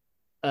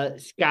a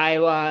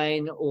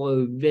skyline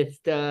or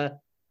vista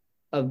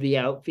of the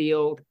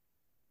outfield.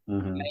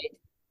 Mm-hmm. Right?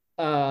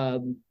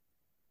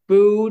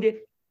 Food,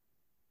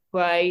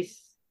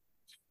 price,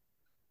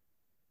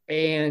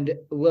 and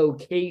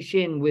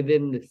location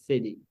within the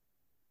city.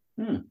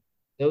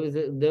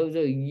 Those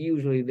are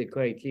usually the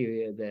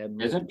criteria that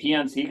Isn't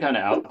PNC kind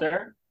of out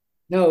there?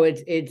 No,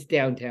 it's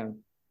downtown.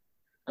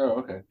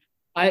 Oh, okay.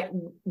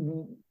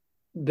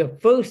 The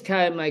first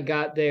time I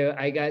got there,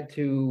 I got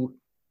to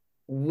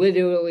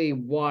literally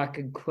walk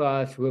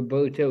across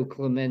Roberto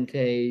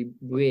Clemente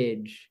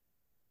Bridge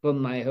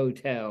from my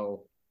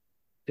hotel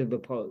to the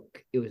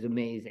park. It was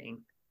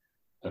amazing.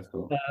 That's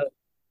cool.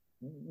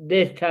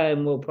 This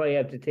time we'll probably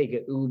have to take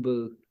an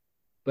Uber,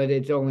 but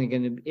it's only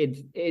gonna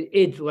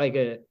it's like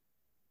a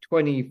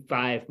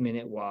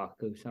 25-minute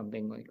walk or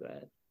something like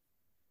that.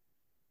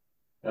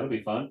 That'll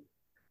be fun.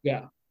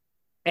 Yeah.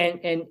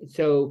 And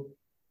so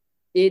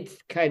it's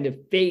kind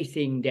of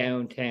facing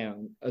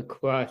downtown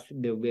across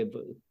the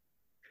river,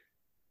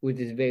 which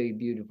is very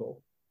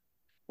beautiful.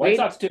 White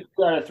Sox took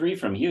 2 out of 3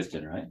 from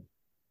Houston, right?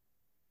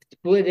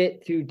 Split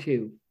it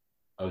 2-2.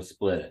 Oh,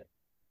 split it.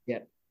 Yeah.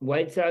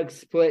 White Sox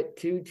split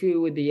 2-2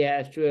 with the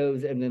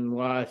Astros and then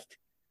lost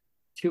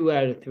 2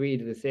 out of 3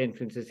 to the San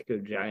Francisco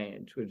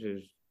Giants, which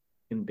is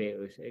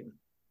embarrassing.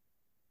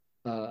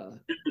 Did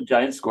the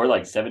Giants score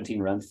like 17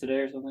 runs today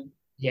or something?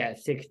 Yeah,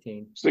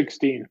 16.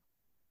 16.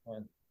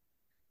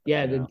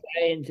 Yeah, the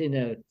Giants in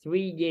a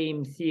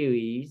 3-game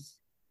series.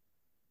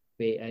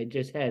 Wait, I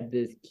just had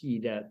this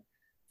keyed up.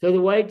 So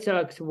the White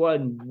Sox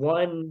won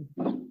 1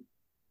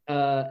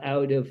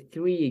 out of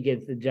 3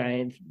 against the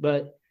Giants,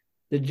 but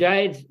the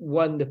Giants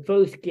won the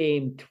first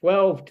game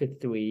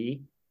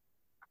 12-3.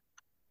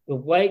 The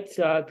White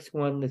Sox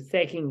won the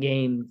second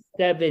game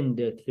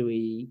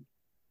 7-3.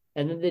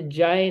 And then the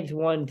Giants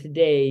won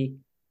today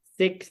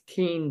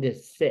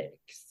 16-6.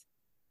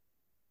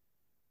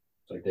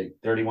 So I think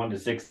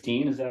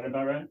 31-16, is that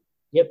about right?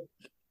 Yep.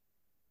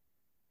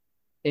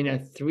 In a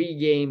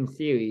 3-game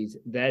series,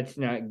 that's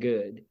not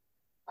good.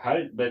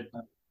 But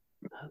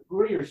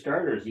who are your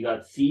starters? You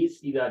got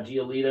Cease, you got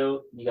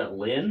Giolito, you got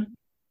Lynn?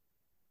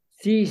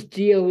 Cease,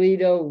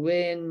 Giolito,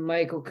 Lynn,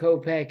 Michael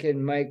Kopech,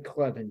 and Mike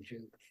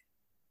Clevenger.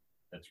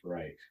 That's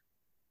right.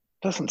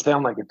 Doesn't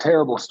sound like a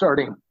terrible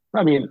starting.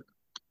 I mean,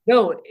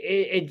 no,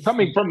 it's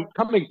coming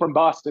from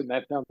Boston.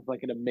 That sounds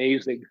like an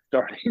amazing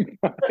starting.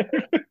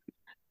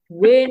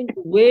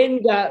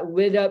 Wynn got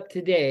lit up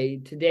today.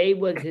 Today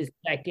was his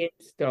second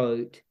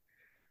start.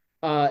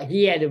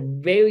 He had a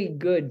very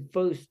good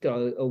first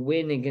start, a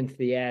win against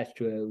the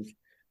Astros.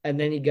 and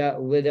then he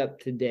got lit up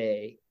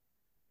today.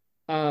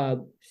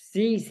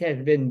 Cease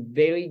has been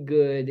very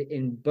good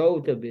in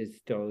both of his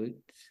starts.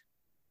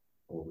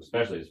 Well,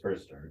 especially his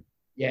first start.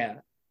 Yeah.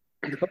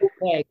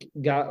 Kopech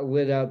got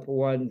lit up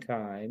one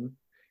time.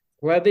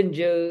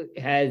 Clevenger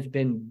has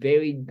been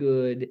very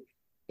good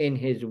in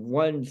his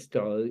one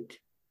start.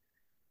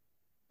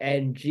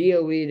 And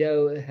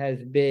Giolito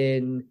has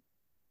been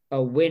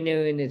a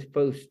winner in his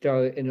first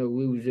start and a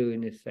loser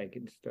in his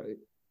second start.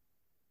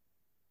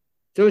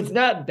 So it's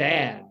not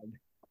bad,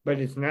 but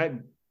it's not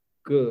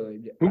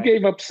good. Who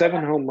gave up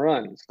 7 home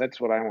runs? That's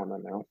what I want to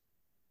know.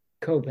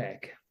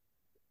 Kopech.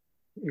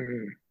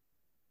 Mm.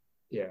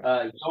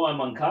 Yeah. Yohan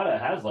Moncada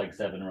has like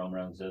 7 home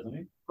runs, doesn't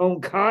he?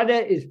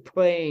 Moncada is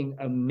playing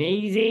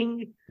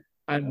amazing.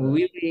 I'm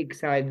really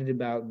excited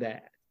about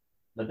that.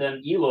 But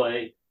then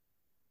Eloy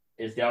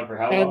is down for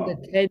how And long? the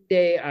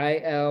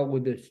 10-day IL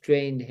with a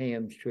strained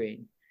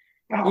hamstring.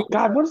 Oh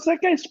God, what is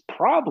that guy's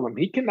problem?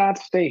 He cannot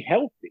stay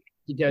healthy.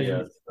 He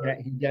doesn't.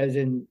 Yes.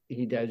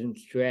 He doesn't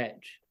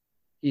stretch.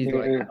 He's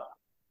Yeah.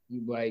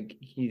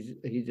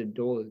 he's a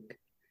dork.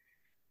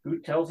 Who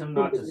tells him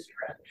not to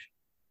stretch?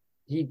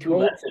 He Who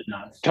told lets him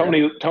not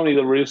stretch? Tony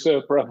La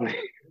Russo probably.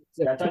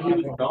 I thought he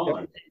was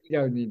gone. You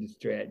don't need to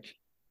stretch.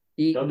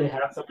 Eat Don't they more.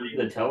 have somebody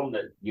to tell him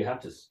that you have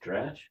to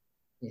stretch?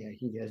 Yeah,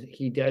 he doesn't.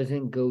 He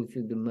doesn't go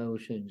through the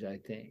motions, I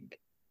think.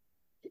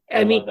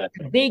 I I mean, love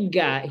that. big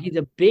guy. He's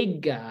a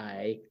big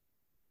guy,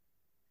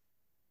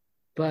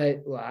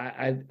 but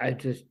I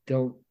just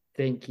don't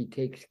think he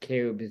takes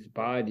care of his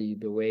body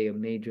the way a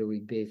Major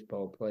League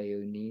Baseball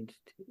player needs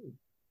to.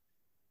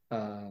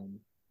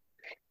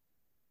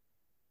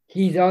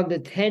 He's on the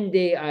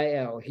 10-day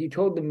IL. He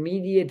told the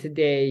media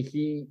today.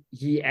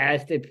 He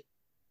asked if,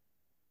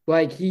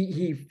 like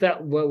he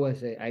felt, what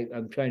was it?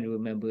 I'm trying to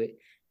remember it.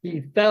 He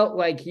felt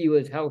like he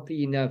was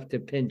healthy enough to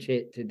pinch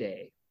hit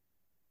today,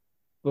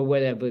 for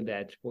whatever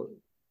that's worth.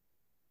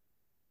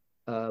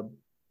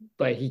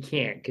 But he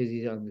can't because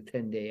he's on the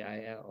 10-day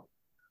IL.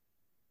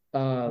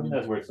 I mean,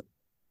 that's where it's.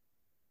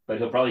 But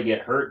he'll probably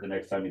get hurt the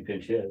next time he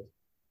pinch hits.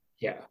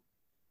 Yeah,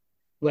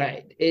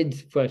 right.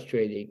 It's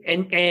frustrating,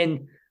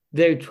 and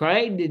they're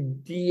trying to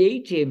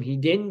DH him. He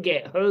didn't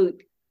get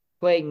hurt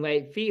playing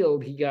right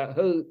field. He got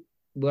hurt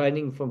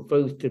running from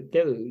first to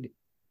third.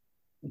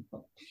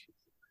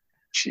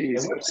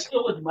 Jesus. And what's the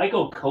deal with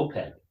Michael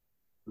Kopech?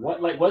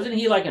 Wasn't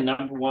he like a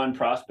 #1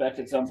 prospect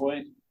at some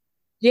point?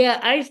 Yeah,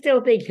 I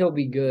still think he'll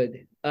be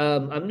good.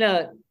 I'm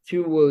not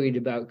too worried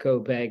about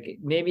Kopech.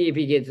 Maybe if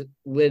he gets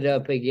lit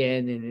up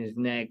again in his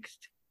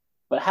next.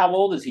 But how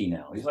old is he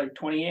now? He's like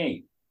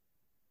 28.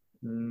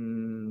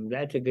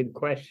 That's a good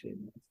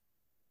question.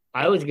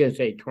 I was gonna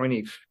say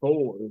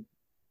 24.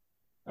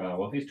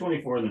 Well, if he's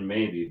 24, then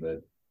maybe.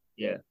 But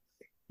yeah,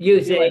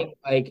 you're saying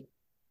like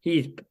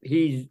he's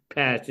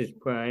past his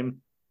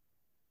prime.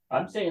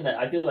 I'm saying that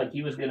I feel like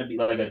he was going to be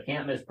like a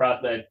can't miss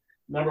prospect,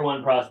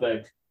 #1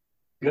 prospect,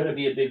 going to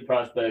be a big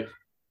prospect,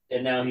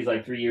 and now he's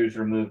like 3 years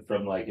removed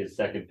from like his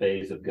second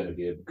phase of going to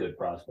be a good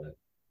prospect.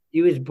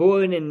 He was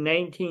born in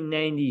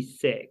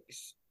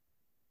 1996.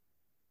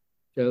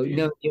 So Jeez.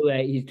 no, you're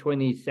right. He's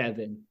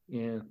 27.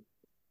 Yeah.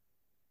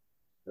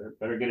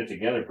 Better get it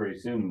together pretty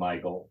soon,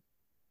 Michael.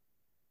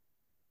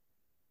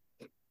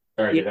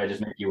 Sorry, did I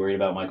just make you worried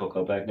about Michael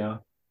Kopech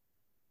now?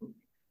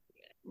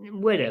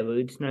 Whatever,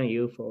 it's not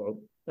your fault.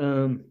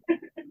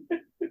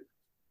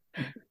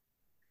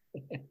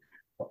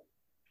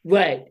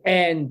 Right,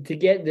 and to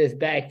get this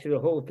back to the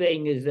whole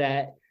thing is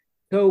that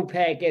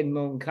Kopech and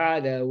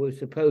Moncada were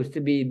supposed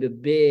to be the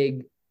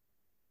big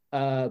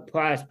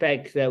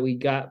prospects that we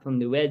got from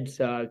the Red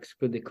Sox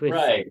for the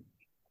Christmas. Right.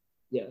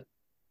 Yeah.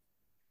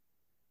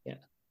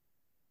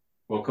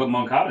 Well,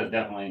 Moncada is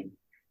definitely.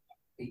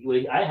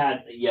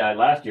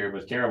 Last year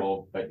was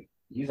terrible, but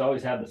he's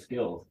always had the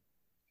skills.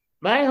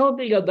 My whole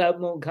thing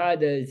about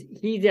Moncada is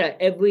he's a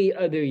every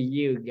other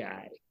year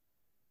guy.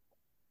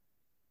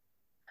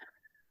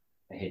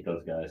 I hate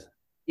those guys.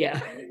 Yeah.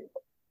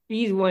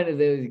 He's one of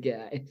those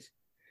guys.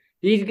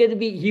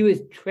 He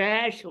was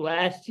trash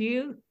last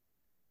year.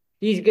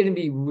 He's gonna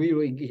be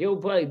he'll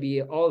probably be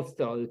an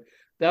all-star.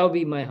 That'll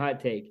be my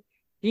hot take.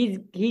 He's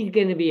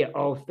gonna be an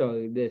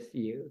all-star this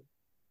year.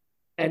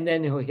 And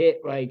then he'll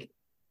hit like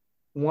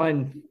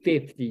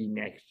 150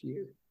 next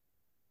year.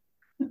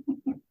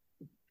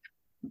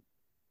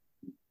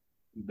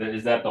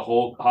 Is that the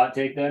whole hot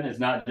take then? It's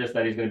not just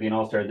that he's going to be an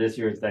all-star this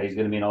year, it's that he's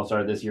going to be an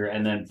all-star this year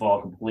and then fall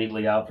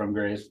completely out from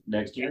grace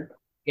next year.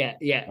 Yeah,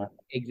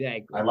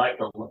 exactly. I like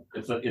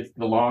it's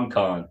the long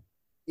con.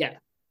 Yeah.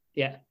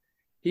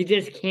 He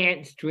just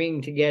can't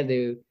string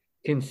together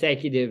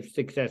consecutive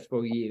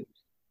successful years.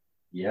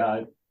 Yeah,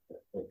 I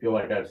feel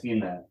like I've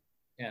seen that.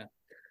 Yeah.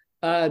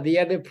 The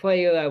other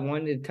player I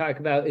wanted to talk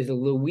about is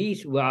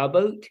Luis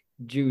Robert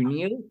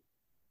Jr.,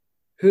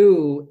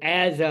 who,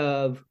 as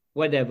of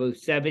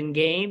 7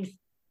 games,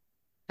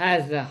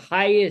 has the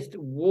highest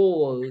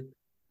WAR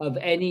of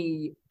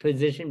any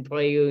position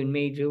player in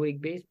Major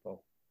League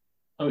Baseball.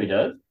 Oh, he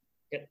does?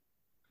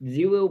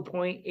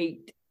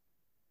 0.8.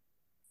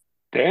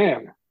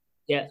 Damn.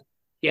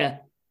 Yeah.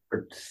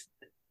 For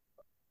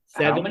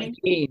how 7 many?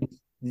 games,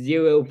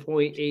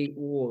 0.8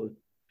 WAR.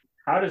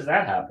 How does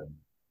that happen?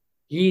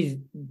 He's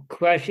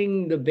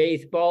crushing the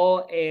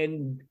baseball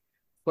and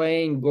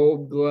playing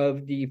Gold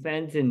Glove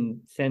defense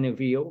in center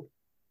field.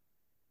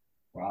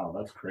 Wow,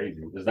 that's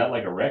crazy. Is that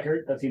like a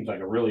record? That seems like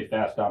a really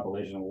fast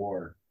compilation of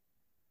WAR.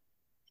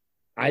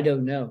 I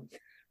don't know.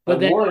 But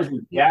then, WAR is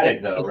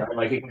static though, right?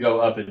 Like it can go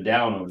up and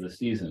down over the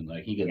season.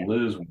 Like he can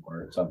lose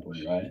WAR at some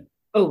point, right?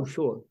 Oh,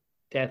 sure,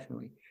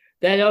 definitely.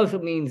 That also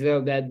means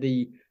though that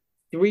the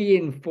 3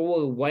 and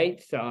 4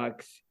 White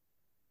Sox,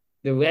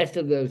 the rest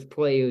of those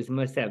players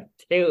must have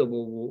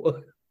terrible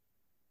WAR.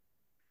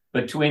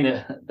 Between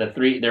the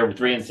three, they're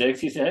 3 and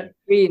 6. You said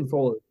 3 and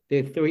 4.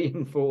 They're 3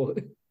 and 4.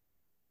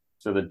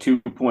 so. The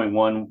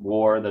 2.1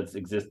 WAR that's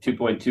exists,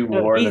 2.2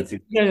 WAR that's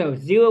no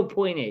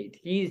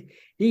 0.8.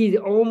 He's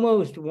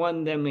almost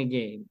won them a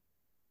game.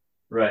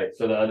 Right.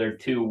 So the other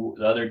two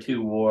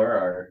WAR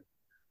are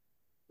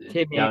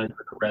down to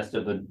the rest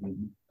of the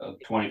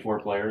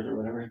 24 players or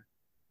whatever.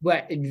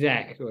 Right,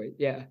 exactly.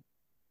 Yeah.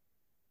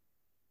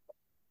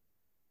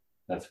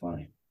 That's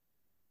funny.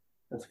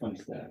 That's funny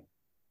stuff.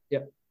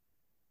 Yep.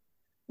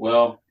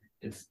 Well,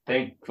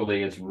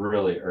 thankfully it's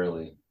really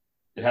early.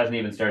 It hasn't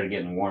even started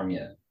getting warm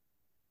yet.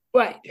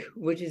 Right,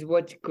 which is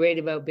what's great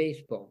about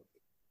baseball.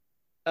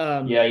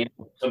 Yeah,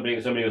 somebody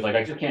was like,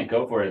 I just can't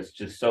go for it. It's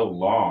just so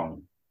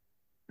long.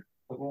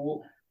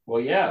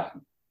 Well, yeah.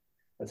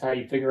 That's how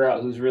you figure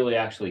out who's really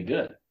actually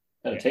good.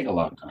 That'll take a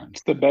long time.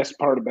 It's the best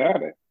part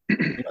about it.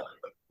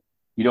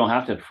 You don't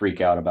have to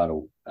freak out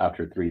about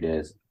after 3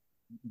 days.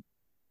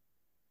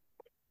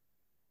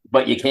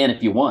 But you can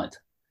if you want.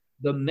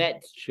 The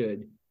Mets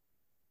should.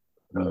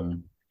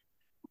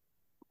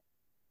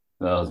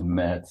 Those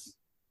Mets.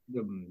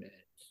 The Mets.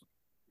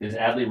 Is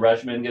Adley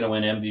Rutschman going to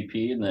win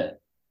MVP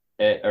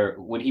or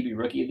would he be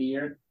Rookie of the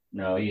Year?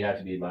 No, he had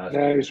to be last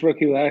year. No, he was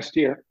rookie last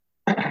year.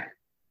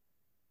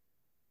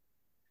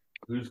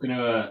 Who's going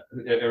to?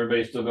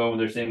 Everybody's still going with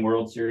their same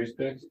World Series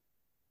picks.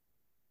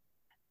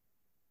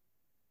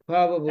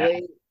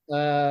 Probably.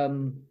 I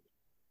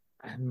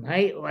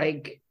might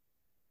like.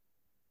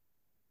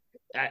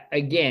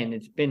 Again,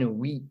 it's been a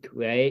week,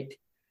 right?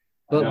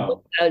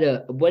 But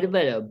what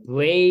about a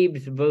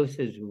Braves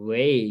versus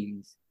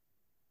Rays?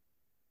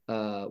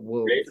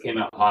 Rays came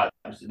out hot.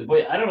 I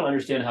don't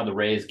understand how the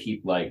Rays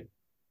keep like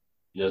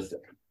just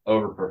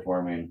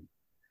overperforming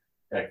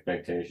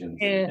expectations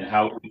and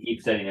how we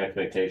keep setting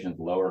expectations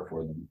lower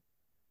for them.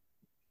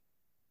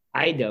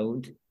 I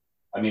don't.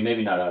 I mean,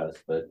 maybe not us,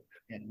 but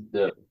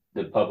the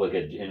public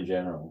in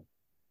general.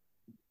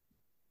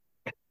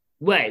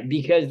 Right,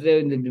 because they're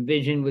in the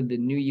division with the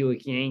New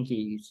York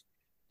Yankees,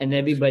 and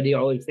everybody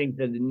always thinks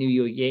that the New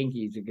York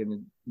Yankees are going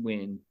to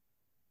win.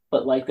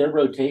 But like their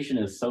rotation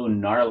is so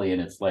gnarly,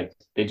 and it's like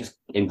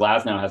and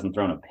Glasnow hasn't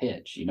thrown a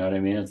pitch. You know what I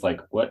mean? It's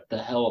like, what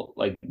the hell?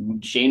 Like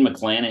Shane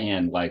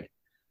McClanahan, like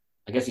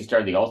I guess he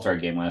started the All-Star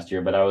game last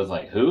year, but I was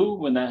like, who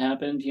when that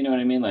happened? You know what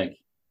I mean? Like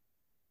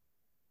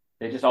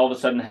they just all of a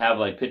sudden have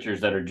like pitchers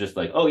that are just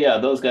like, oh yeah,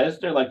 those guys,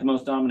 they're like the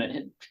most dominant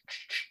hit.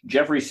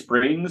 Jeffrey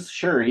Springs,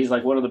 sure, he's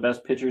like one of the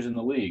best pitchers in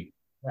the league.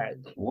 Right.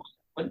 What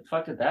the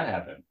fuck did that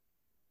happen?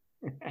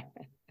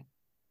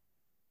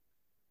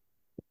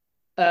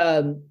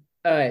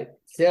 All right.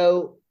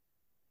 So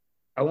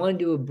I want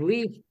to do a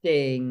brief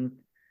thing.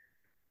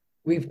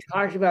 We've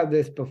talked about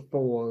this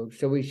before,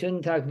 so we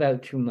shouldn't talk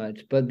about too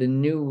much, but the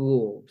new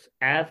rules.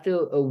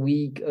 After a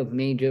week of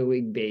Major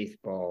League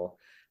Baseball,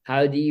 how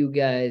are you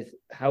guys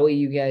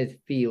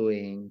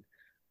feeling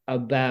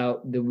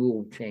about the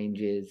rule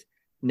changes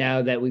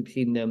now that we've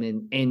seen them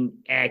in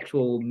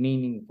actual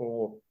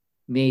meaningful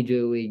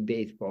Major League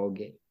Baseball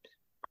games?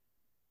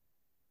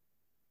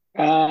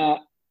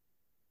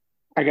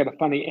 I got a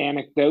funny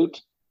anecdote.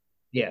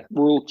 Yeah.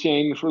 Rule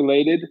change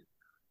related.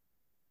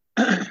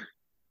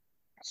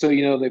 So,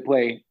 they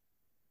play.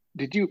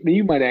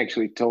 You might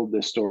actually told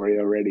this story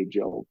already,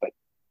 Joe, but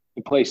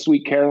they play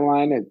Sweet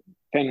Caroline at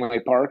Fenway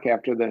Park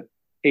after the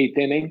 8th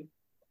inning,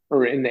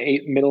 or in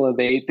the middle of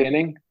the 8th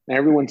inning, and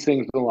everyone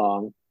sings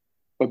along.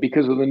 But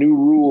because of the new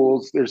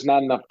rules, there's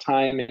not enough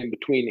time in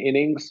between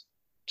innings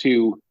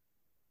to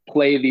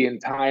play the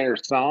entire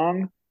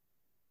song.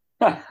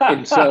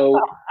 And so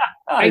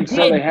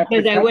they have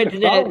to cut I went to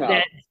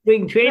that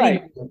spring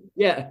training. Right.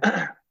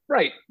 Yeah.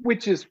 Right.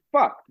 Which is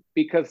fucked,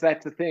 because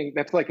that's the thing.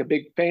 That's like a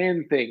big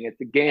fan thing at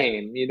the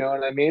game. You know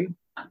what I mean?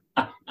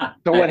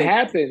 So what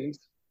happens?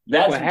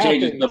 That's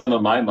changes some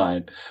of my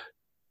mind.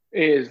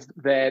 Is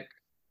that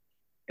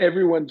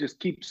everyone just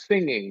keeps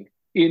singing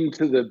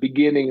into the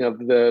beginning of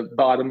the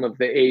bottom of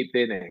the 8th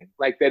inning.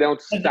 Like they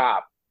don't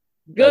stop.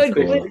 Good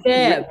with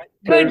them.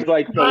 There's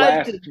like the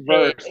last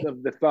verse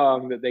of the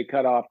song that they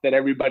cut off that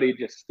everybody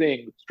just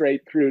sings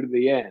straight through to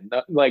the end,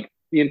 like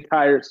the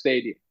entire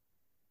stadium.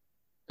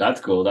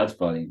 That's cool. That's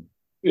funny.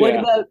 What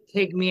about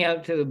Take Me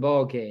Out to the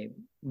Ball Game?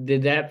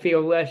 Did that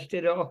feel rushed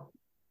at all?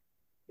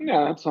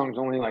 No, that song's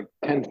only like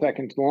 10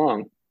 seconds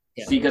long.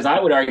 Yeah. See, because I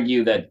would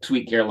argue that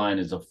Sweet Caroline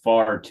is a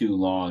far too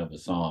long of a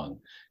song,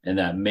 and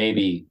that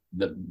maybe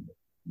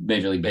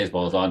Major League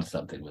Baseball is onto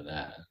something with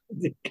that.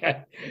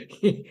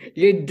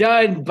 You're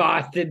done,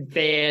 Boston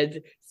fans.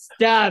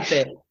 Stop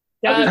it.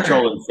 I'm just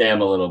trolling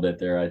Sam a little bit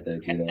there, I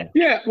think, you know.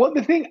 Yeah, well,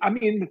 the thing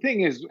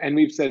is, and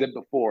we've said it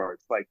before,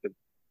 it's like the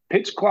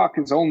pitch clock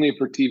is only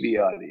for TV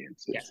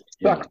audience. It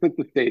sucks at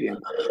the stadium.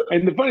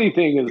 And the funny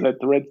thing is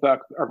that the Red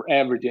Sox are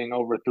averaging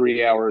over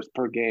 3 hours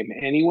per game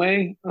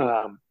anyway.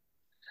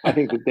 I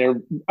think that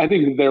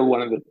they're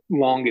one of the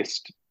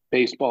longest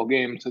baseball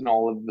games in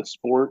all of the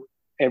sport.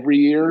 Every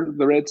year,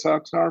 the Red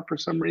Sox are for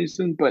some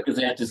reason, but because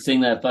they have to sing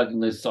that fucking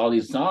list, all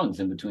these songs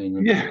in between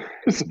them. Yeah,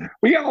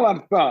 we got a lot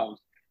of songs.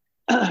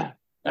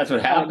 That's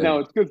what happened. No,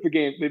 it's because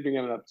they've been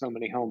giving up so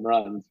many home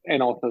runs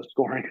and also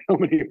scoring so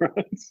many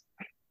runs.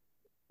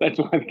 That's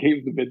why the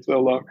games have been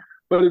so long.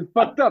 But it's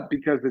fucked up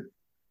because it's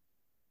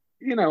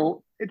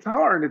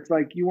hard. It's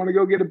like you want to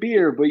go get a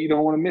beer, but you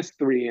don't want to miss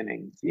 3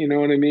 innings. You know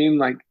what I mean?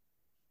 Like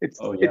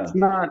it's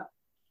not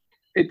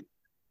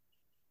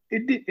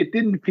it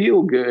didn't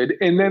feel good.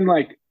 And then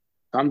like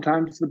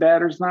sometimes the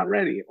batter's not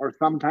ready, or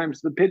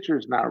sometimes the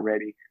pitcher's not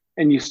ready,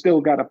 and you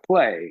still got to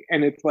play.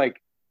 And it's like,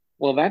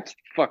 well, that's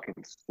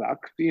fucking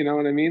sucks. You know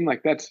what I mean?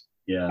 Like that's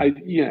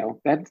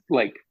that's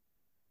like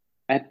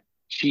that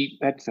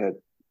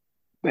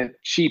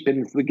that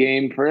cheapens the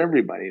game for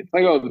everybody. It's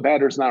like, oh, the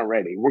batter's not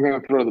ready. We're going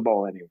to throw the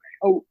ball anyway.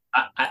 Oh,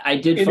 I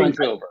did find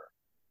over.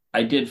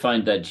 I did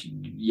find that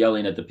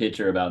yelling at the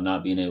pitcher about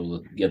not being able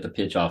to get the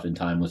pitch off in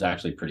time was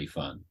actually pretty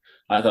fun.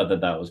 I thought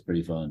that was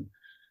pretty fun.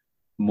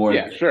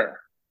 Sure.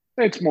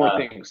 It's more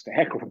things to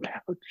heckle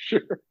about.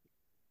 Sure.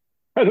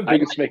 I don't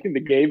think it's making the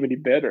game any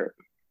better.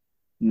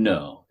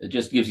 No, it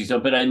just gives you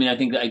some. But I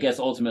mean, I guess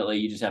ultimately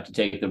you just have to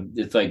take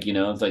it's like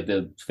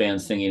the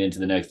fans singing into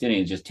the next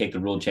inning. Just take the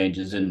rule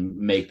changes and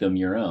make them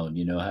your own.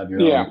 Have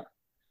your own.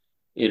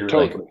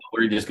 Totally. Like,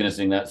 we're just going to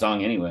sing that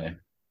song anyway.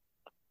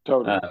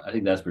 Totally. I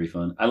think that's pretty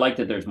fun. I like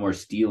that there's more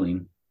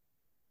stealing.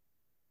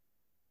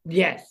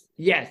 Yes.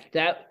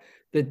 That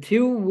the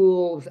 2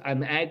 rules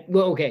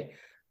okay.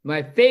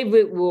 My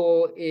favorite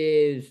rule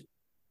is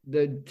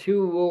the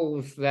 2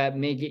 rules that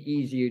make it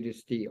easier to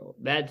steal.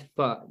 That's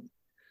fun.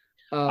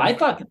 I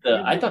thought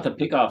the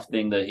pickoff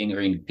thing,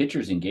 the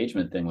pitcher's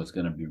engagement thing, was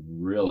going to be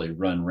really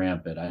run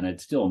rampant, and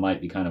it still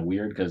might be kind of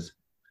weird because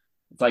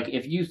it's like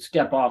if you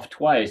step off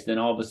twice, then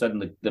all of a sudden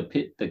the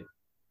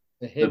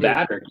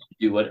batter can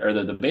do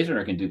the base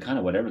runner can do kind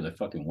of whatever they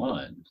fucking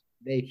want.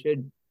 They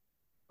should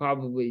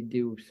probably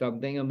do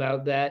something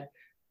about that.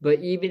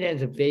 But even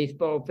as a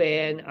baseball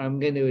fan,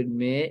 I'm going to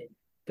admit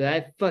that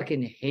I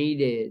fucking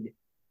hated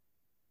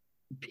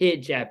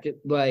pitch after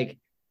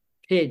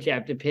pitch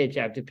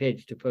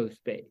to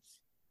first base.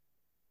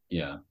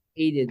 Yeah.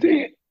 Hated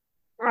that.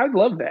 I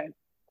love that.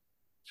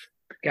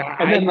 God,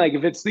 and then, like,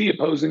 if it's the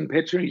opposing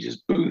pitcher, you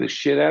just boo the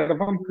shit out of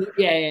him.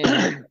 Yeah.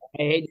 I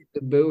hate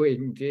the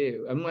booing,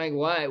 too. I'm like,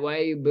 why? Why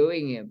are you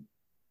booing him?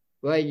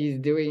 Like, he's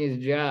doing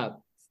his job.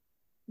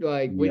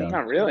 Like,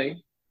 not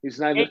really. He's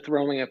neither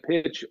throwing a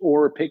pitch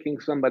or picking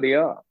somebody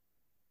up.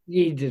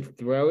 He's just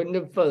throwing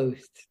the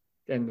first.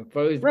 And the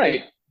first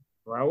right.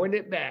 Throwing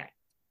it back.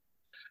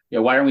 Yeah,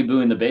 why aren't we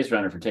booing the base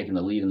runner for taking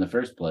the lead in the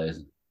first place?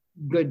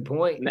 Good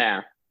point.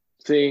 Nah.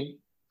 See,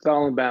 it's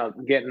all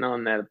about getting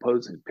on that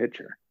opposing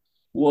pitcher.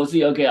 Well,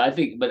 see, okay, I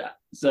think, but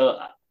so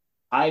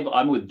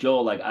I'm with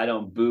Joel. Like, I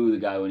don't boo the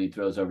guy when he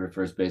throws over to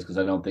first base because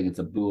I don't think it's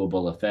a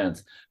booable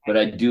offense. But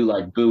I do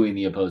like booing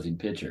the opposing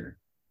pitcher.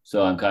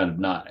 So I'm kind of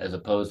I'm not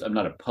opposed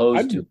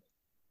to.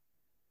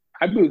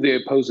 I boo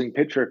the opposing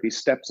pitcher if he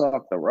steps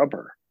off the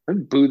rubber. I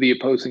boo the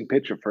opposing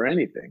pitcher for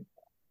anything.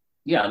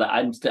 Yeah,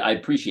 I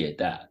appreciate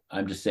that.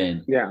 I'm just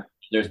saying. Yeah.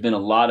 There's been a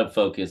lot of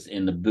focus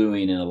in the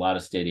booing in a lot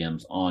of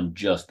stadiums on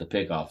just the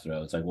pickoff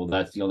throw. It's like, well,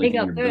 that's the only thing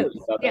you're booing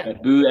about. Yeah.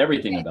 Boo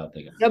everything about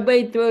the guy.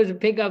 Somebody throws a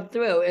pickoff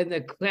throw and the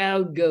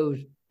crowd goes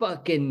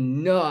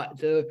fucking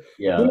nuts.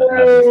 Yeah.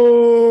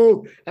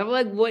 Whoa! I'm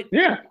like, what?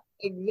 Yeah.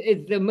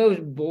 It's the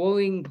most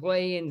boring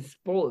play in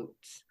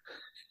sports.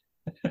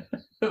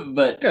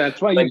 But yeah,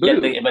 that's why you boo.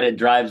 But it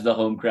drives the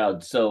home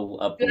crowd so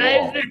up the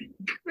wall.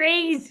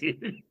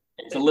 Crazy.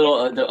 It's a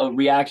little the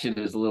reaction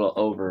is a little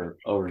over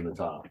the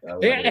top.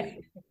 But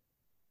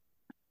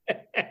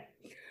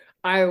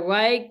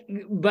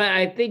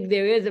I think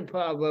there is a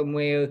problem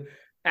where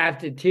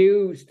after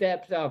 2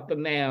 steps off the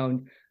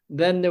mound,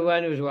 then the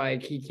runner's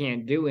like, he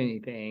can't do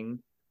anything.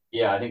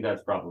 Yeah, I think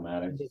that's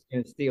problematic. He's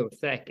gonna steal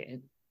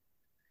second.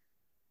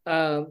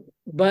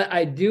 But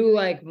I do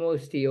like more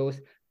steals.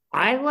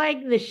 I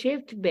like the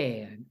shift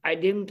ban. I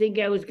didn't think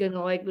I was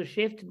gonna like the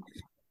shift.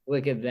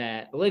 Look at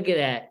that.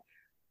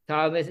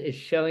 Thomas is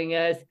showing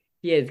us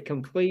he has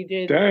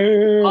completed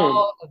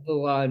all of the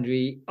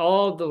laundry.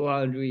 All the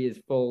laundry is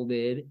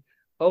folded.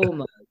 Oh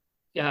my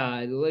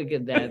God, look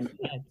at that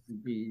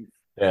masterpiece.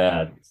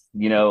 Yeah,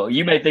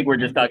 you may think we're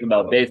just talking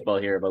about baseball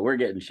here, but we're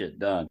getting shit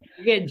done.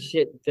 We're getting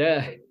shit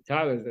done.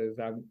 Thomas says,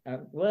 I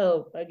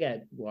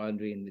got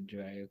laundry in the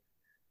dryer.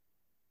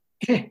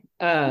 We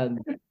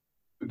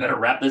better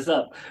wrap this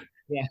up.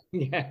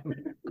 Yeah.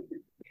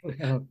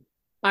 Well,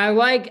 I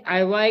like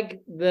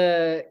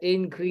the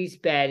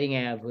increased batting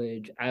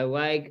average. I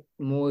like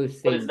more What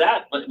is things.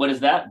 that? What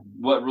is that?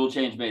 What rule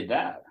change made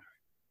that?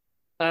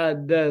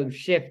 The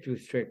shift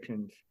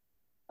restrictions.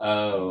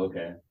 Oh,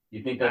 okay.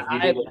 You think that's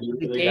I you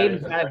the really got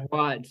games I've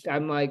watched,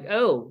 I'm like,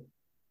 oh,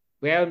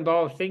 ground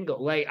ball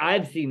single. Like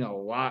I've seen a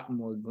lot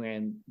more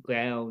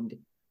ground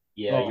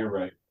Yeah, ball, you're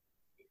right.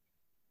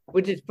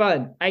 which is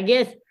fun. I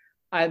guess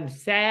I'm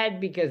sad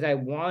because I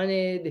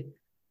wanted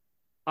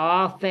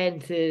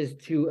offenses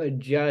to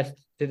adjust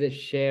to the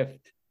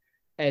shift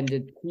and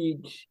to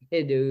teach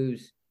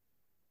hitters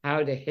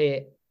how to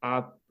hit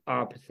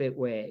opposite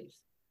ways.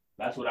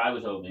 That's what I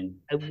was hoping.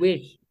 I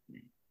wish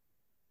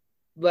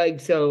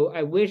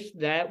I wish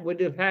that would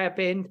have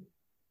happened.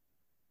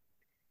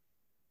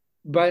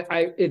 But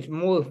it's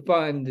more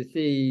fun to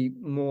see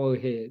more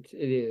hits.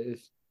 It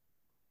is.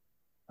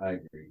 I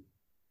agree.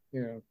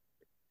 Yeah.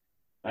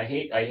 I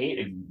hate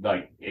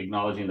like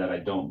acknowledging that I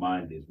don't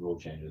mind these rule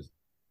changes.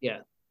 Yeah.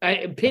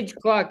 Pitch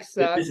clock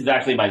sucks. This is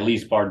actually my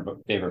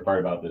favorite part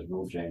about this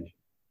rule change.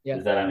 Yeah.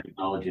 Is that I'm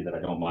acknowledging that I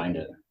don't mind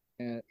it.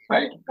 Yeah.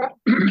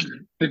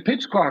 The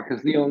pitch clock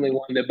is the only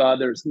one that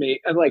bothers me.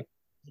 And like,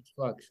 Pitch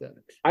clock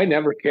sucks. I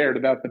never cared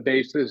about the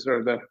bases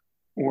or the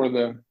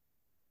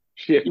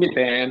shift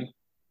ban.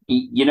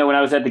 You know, when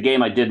I was at the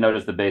game, I did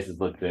notice the bases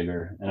look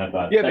bigger, and I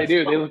thought, Yeah, they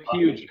do. They look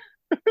huge.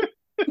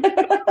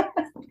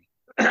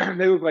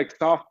 They look like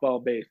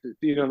softball bases.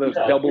 You know those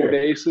double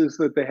bases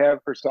that they have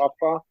for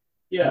softball?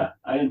 Yeah,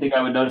 I didn't think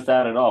I would notice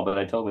that at all, but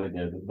I totally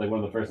did. It's like one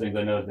of the first things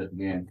I noticed at the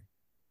game.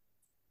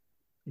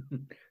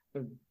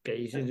 The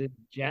bases is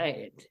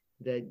giant.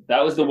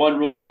 That was the one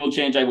rule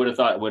change I would have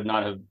thought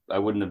I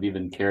wouldn't have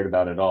even cared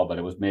about at all, but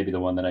it was maybe the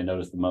one that I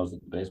noticed the most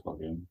at the baseball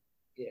game.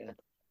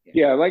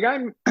 Yeah, like I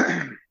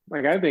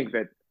think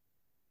that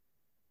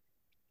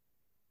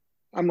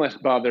I'm less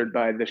bothered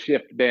by the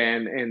shift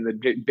ban and the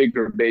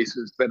bigger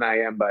bases than I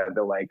am by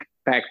the like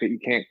fact that you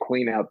can't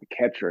clean out the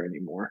catcher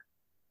anymore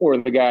or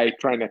the guy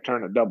trying to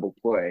turn a double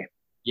play.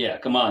 Yeah,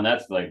 come on,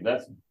 that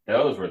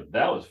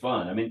was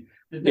fun. I mean,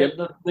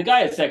 the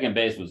guy at second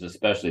base was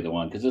especially the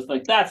one because it's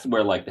like that's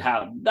where like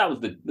how that was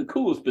the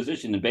coolest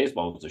position in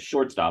baseball was a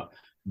shortstop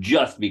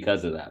just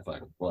because of that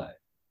fucking play.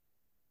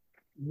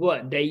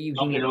 What you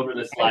can get over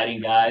the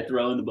sliding guy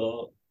throwing the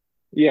ball.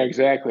 Yeah,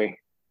 exactly.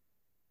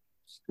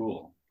 It's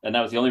cool. And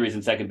that was the only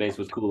reason second base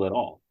was cool at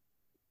all.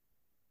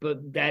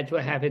 But that's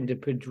what happened to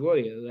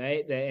Pedroia,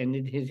 right? That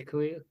ended his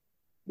career.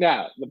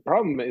 Now, the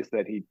problem is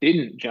that he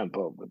didn't jump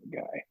over the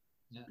guy.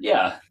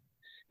 Yeah.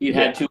 He'd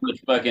had too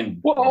much fucking.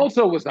 Well,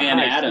 also was a Van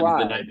high Adams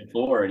slide the night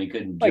before, and he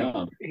couldn't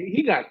jump.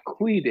 He got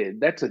cleated.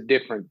 That's a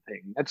different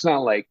thing. That's not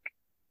like,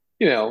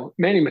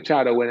 Manny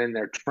Machado went in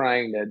there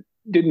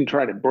didn't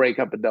try to break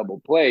up a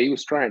double play. He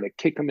was trying to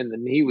kick him in the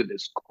knee with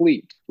his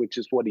cleat, which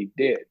is what he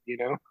did,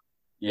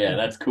 Yeah,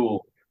 that's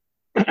cool.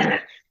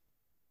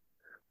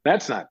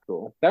 That's not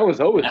cool. That was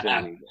always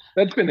illegal.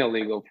 That's been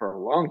illegal for a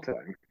long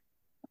time.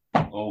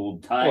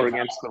 Old time. Or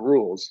against the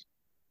rules.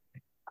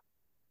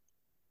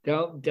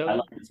 Don't. I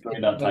like the story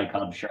about Ty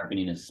Cobb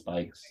sharpening his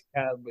spikes.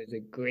 Cobb was a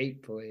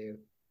great player.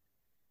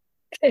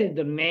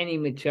 The Manny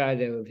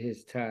Machado of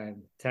his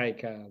time, Ty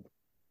Cobb.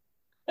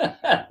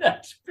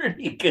 That's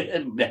pretty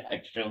good,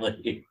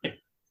 actually.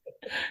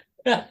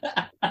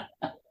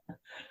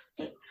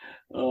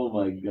 Oh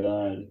my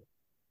god.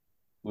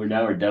 We're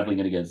definitely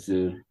gonna get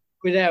sued.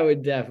 We're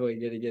definitely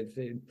gonna get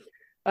sued.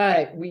 All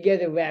right, we got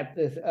to wrap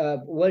this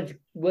up. What's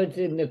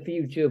in the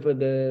future for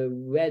the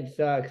Red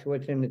Sox?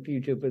 What's in the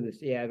future for the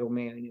Seattle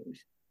Mariners?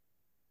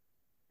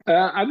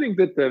 I think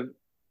that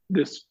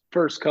this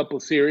first couple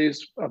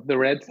series of the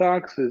Red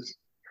Sox is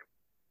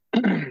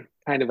kind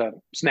of a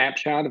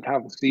snapshot of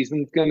how the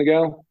season's going to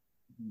go.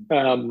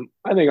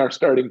 I think our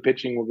starting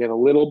pitching will get a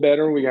little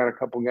better. We got a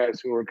couple guys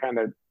who are kind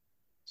of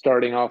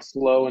starting off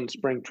slow in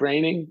spring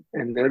training,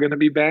 and they're going to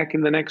be back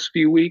in the next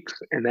few weeks,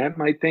 and that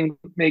might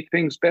make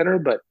things better.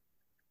 But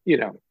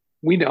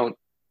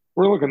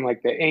we're looking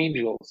like the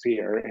Angels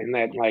here, and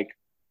that like,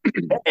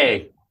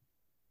 hey,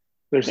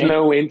 there's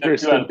no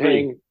interest in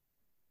paying.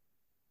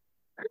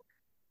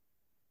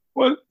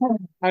 Well,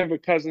 I have a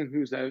cousin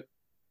who's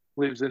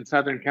lives in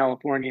Southern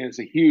California, is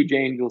a huge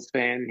Angels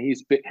fan.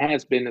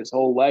 Has been his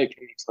whole life,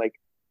 and he's like,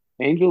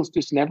 Angels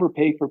just never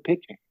pay for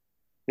pitching.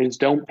 They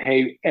just don't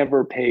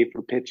ever pay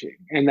for pitching,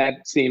 and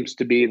that seems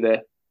to be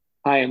the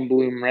high and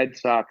bloom Red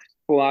Sox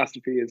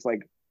philosophy. Is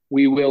like,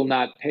 we will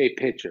not pay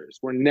pitchers.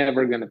 We're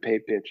never going to pay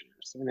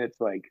pitchers, and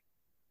it's like,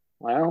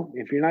 well,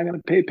 if you're not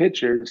going to pay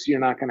pitchers, you're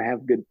not going to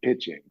have good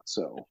pitching.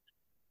 So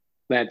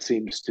that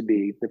seems to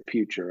be the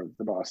future of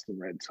the Boston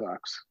Red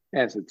Sox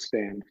as it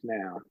stands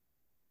now.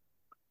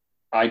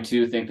 I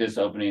too think this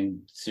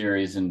opening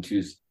series and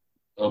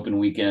open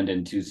weekend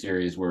and two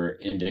series were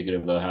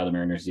indicative of how the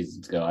Mariners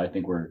seasons go. I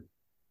think we're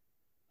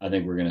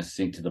going to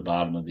sink to the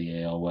bottom of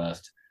the AL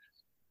West.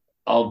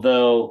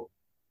 Although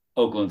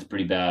Oakland's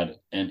pretty bad,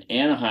 and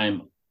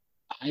Anaheim,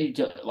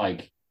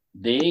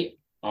 they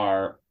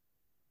are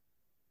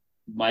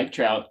Mike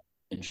Trout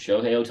and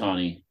Shohei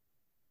Ohtani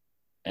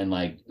and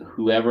like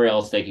whoever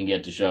else they can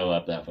get to show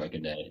up that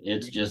fucking day.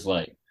 It's just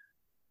like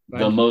the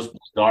Bunch- most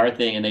bizarre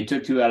thing. And they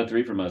took 2 out of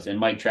 3 from us. And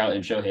Mike Trout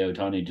and Shohei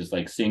Ohtani just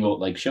like Shohei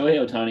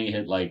Ohtani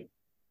hit like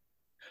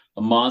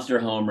a monster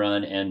home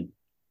run and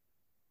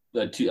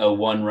a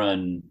 1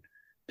 run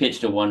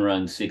pitched a 1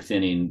 run 6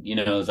 inning. You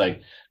know, it was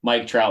like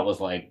Mike Trout was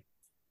like,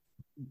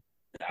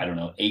 I don't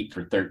know, 8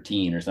 for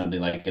 13 or something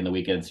like in the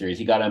weekend series.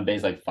 He got on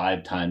base like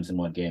 5 times in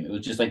one game. It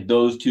was just like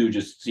those two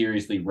just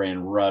seriously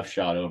ran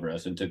roughshod over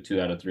us and took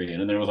 2 out of 3. And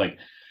then there was like,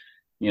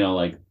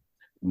 like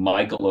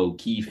Michael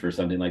O'Keefe or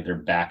something, like their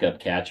backup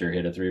catcher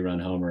hit a 3-run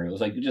homer. It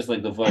was like just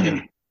like the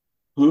fucking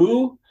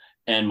who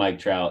and Mike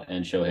Trout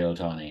and Shohei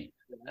Ohtani.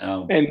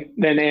 And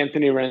then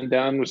Anthony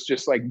Rendon was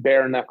just like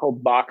bare knuckle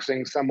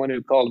boxing someone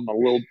who called him a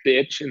little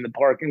bitch in the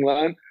parking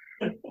lot.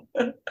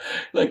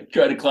 Like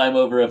try to climb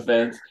over a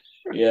fence.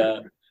 Yeah.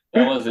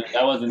 That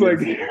wasn't Like,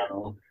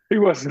 Seattle. he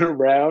wasn't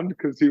around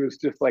because he was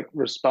just like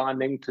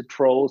responding to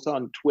trolls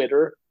on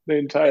Twitter the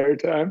entire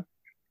time.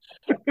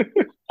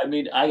 I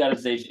mean, I gotta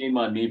say, shame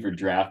on me for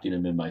drafting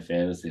him in my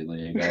fantasy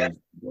league.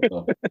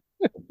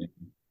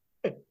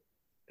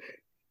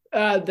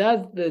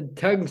 That's the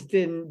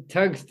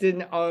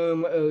tungsten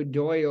arm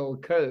O'Doyle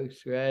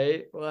curse,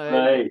 right? Like,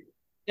 Right.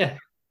 yeah.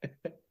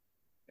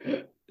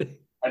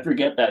 I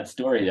forget that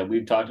story that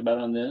we've talked about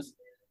on this.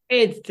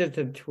 It's just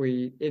a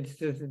tweet. It's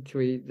just a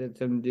tweet that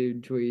some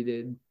dude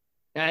tweeted.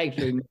 I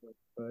actually know it,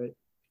 but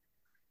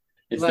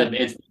It's Like-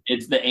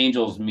 it's the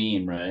Angels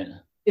meme, right?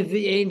 it's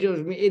the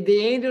Angels.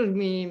 The Angels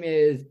meme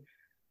is,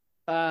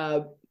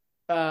 uh,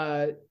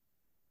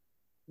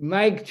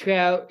 Mike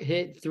Trout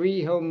hit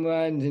 3 home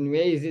runs and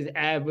raised his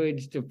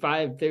average to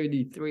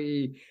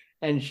 533,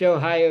 and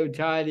Shohei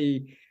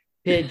Ohtani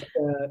pitched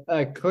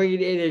a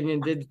clean inning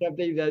and did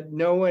something that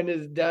no one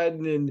has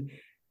done in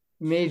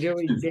Major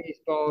League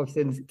Baseball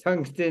since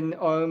Tungsten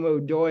Arm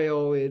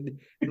O'Doyle in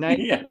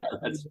Yeah,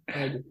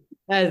 19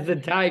 as the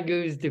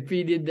Tigers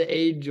defeated the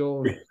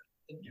Angels.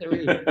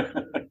 3.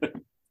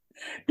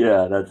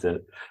 yeah, that's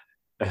it.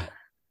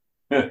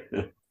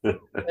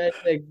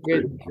 That's a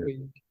good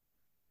tweet.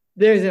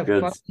 There's a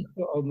Good. funny,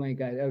 oh my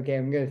God. Okay,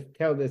 I'm gonna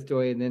tell the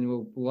story and then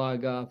we'll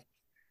log off.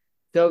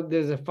 So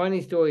there's a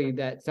funny story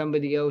that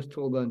somebody else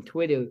told on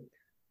Twitter,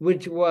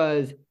 which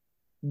was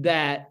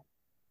that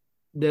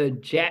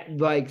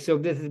so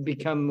this has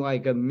become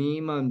like a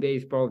meme on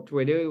baseball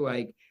Twitter,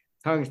 like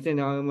Tungsten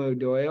Arm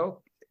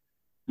Doyle.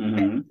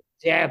 Mhm.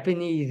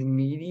 Japanese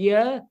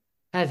media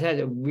has had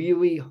a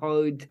really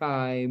hard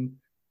time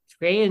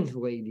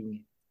translating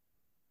it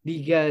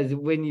because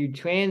when you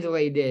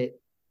translate it,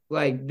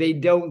 like they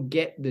don't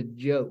get the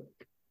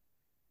joke.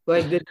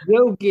 Like the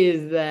joke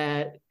is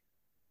that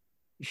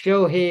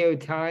Shohei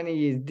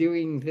Ohtani is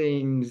doing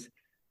things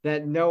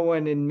that no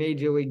one in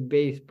Major League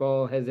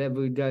Baseball has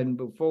ever done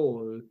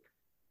before,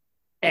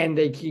 and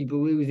they keep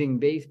losing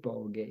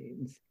baseball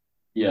games.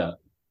 Yeah.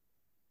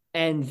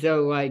 And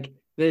so, like,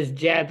 this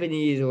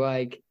Japanese,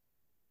 like,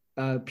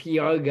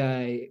 PR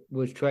guy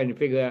was trying to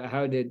figure out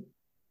how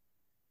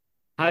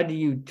do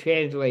you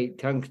translate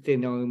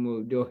tungsten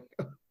armor Doyle?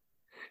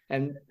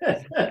 And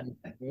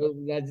well,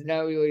 that's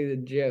not really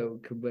the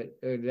joke, but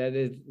that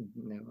is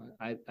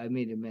I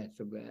made a mess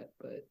of that,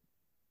 but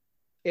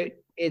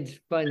it's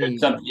funny.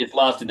 It's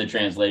lost in the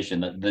translation.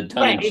 The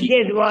tongue in Right, it cheek.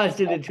 gets lost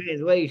in the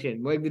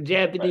translation. Like the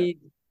Japanese,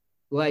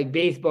 like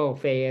baseball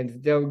fans,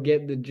 don't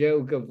get the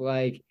joke of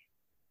like,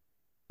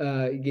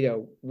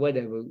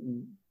 whatever.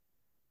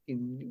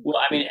 Well,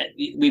 I mean,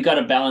 we've got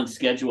a balanced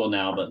schedule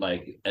now, but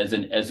like as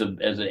an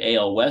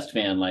AL West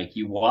fan, like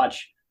you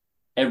watch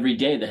every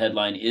day, the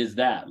headline is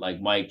that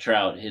like Mike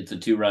Trout hits a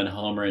 2-run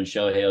homer and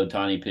Shohei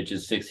Ohtani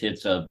pitches 6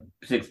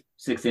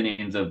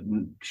 innings of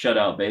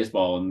shutout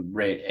baseball and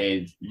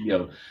Angels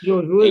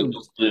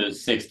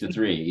lose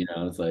 6-3.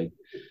 It's like.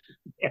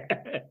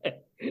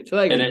 It's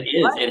like, and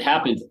it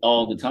happens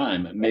all the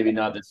time. Maybe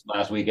not this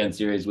last weekend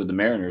series with the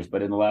Mariners,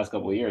 but in the last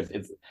couple of years,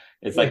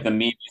 it's like the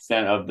meme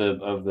percent of the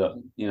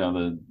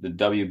the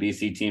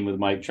WBC team with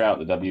Mike Trout,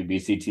 the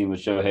WBC team with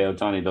Shohei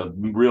Ohtani, the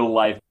real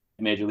life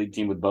Major League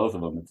team with both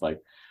of them. It's like,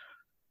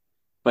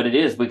 but it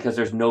is because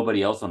there's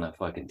nobody else on that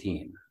fucking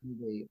team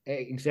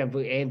except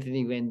for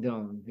Anthony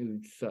Rendon, who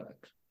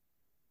sucks.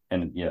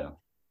 And yeah.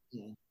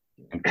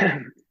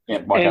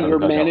 Anger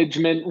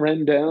management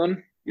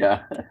rundown.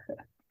 Yeah.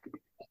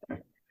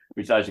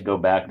 We should go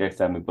back next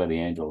time we play the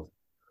Angels.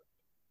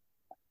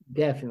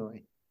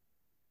 Definitely.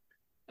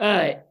 All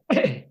right.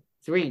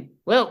 3.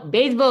 Well,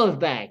 baseball's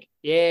back.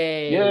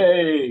 Yay.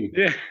 Yay.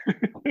 Yeah.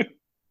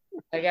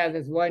 I got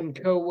this one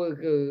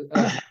coworker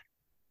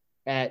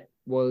at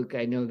work.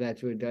 I know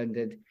that's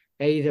redundant.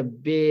 And he's a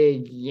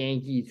big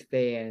Yankees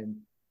fan.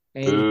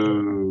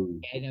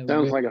 Ooh.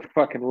 Sounds like a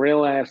fucking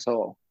real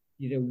asshole.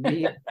 He's a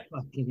real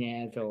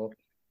fucking asshole.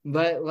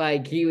 But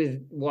like he was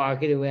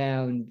walking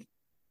around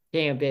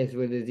campus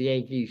with his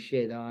Yankees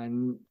shit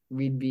on.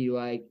 We'd be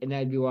like, and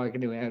I'd be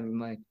walking around with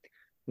my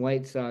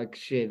White Sox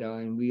shit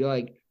on. We'd be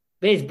like,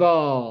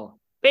 baseball.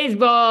 And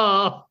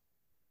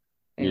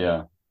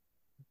yeah.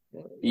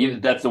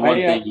 That's the one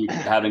thing you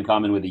have in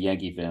common with a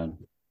Yankee fan.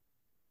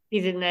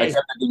 He's a nice.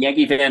 Except that the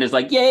Yankee fan is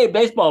like, yay,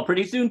 baseball,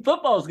 pretty soon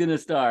football's going to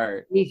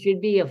start. He should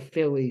be a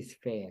Phillies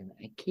fan.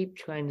 I keep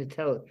trying to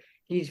tell him.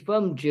 He's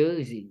from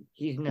Jersey.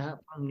 He's not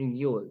from New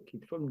York.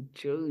 He's from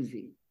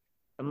Jersey.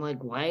 I'm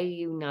like, why are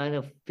you not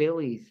a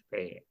Phillies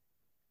fan?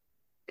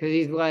 Because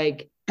he's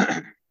like,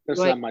 That's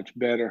not much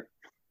better.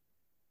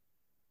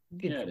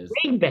 it's Yeah, it is.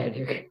 way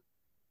better.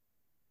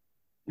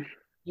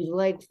 He's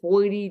like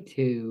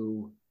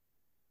 42.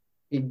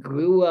 He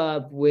grew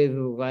up with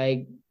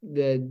like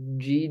the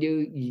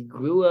Jeter. He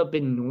grew up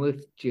in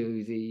North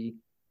Jersey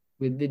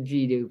with the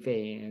Jeter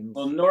fans.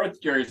 Well,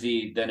 North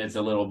Jersey, then it's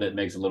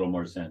makes a little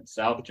more sense.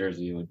 South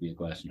Jersey would be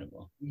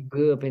questionable. He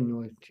grew up in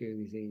North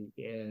Jersey.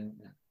 Yeah.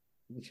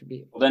 It should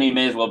be. Well, then he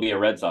may as well be a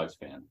Red Sox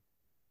fan.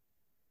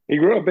 He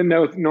grew up in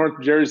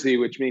North Jersey,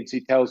 which means he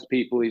tells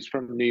people he's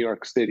from New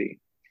York City.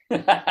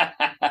 And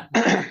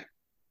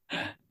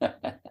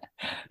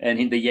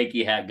the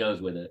Yankee hat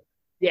goes with it.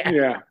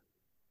 Yeah.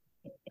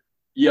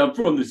 Yeah, I'm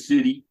from the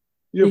city.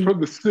 You're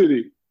from the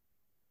city.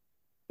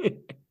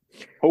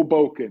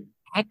 Hoboken.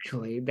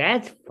 Actually,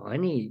 that's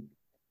funny.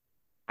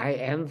 I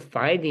am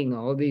fighting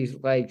all these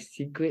like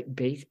secret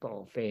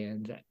baseball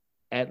fans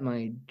at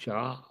my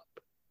job.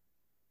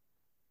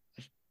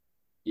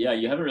 Yeah,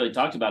 you haven't really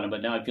talked about him,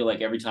 but now I feel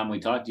like every time we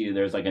talk to you,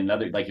 there's like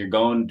another, like you're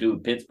going to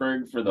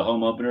Pittsburgh for the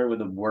home opener with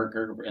a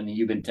worker, and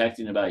you've been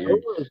texting about your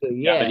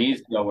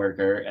Japanese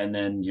coworker, and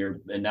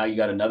now you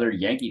got another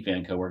Yankee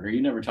fan coworker.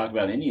 You never talked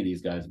about any of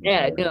these guys before.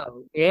 Yeah,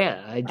 no,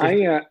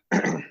 yeah.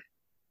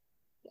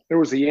 There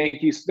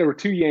were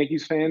two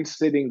Yankees fans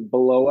sitting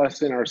below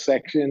us in our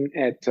section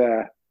at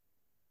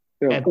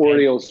the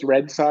Orioles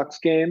Red Sox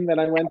game that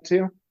I went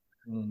to.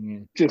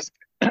 Mm-hmm.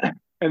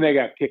 And they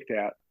got kicked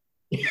out.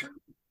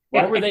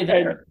 Why were they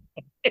there?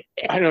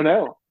 I don't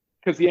know,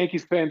 because the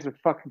Yankees fans are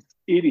fucking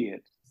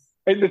idiots.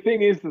 And the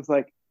thing is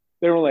like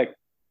they were like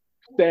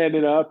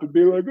standing up and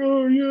being like,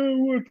 "Oh yeah,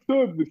 what's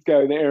up?" This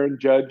guy in the Aaron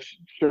Judge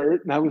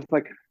shirt, and I was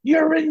like,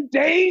 "You're in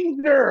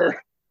danger!"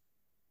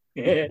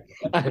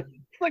 Like,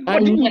 what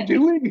are you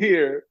doing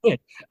here?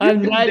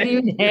 I'm not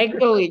even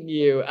heckling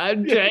you.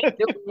 I'm trying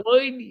to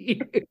warn you.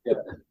 Yeah.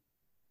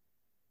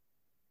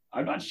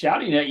 I'm not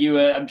shouting at you.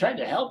 I'm trying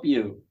to help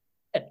you.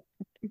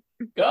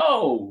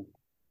 Go.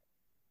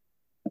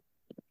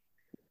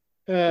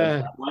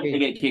 Why did they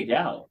get kicked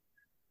out?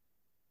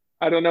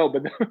 I don't know,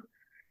 but I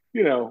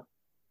don't know.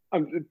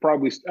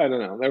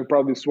 They were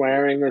probably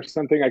swearing or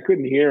something. I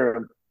couldn't hear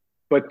them,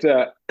 but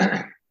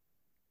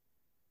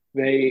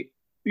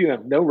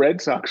no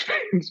Red Sox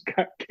fans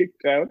got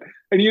kicked out,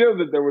 and you know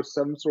that there was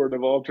some sort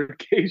of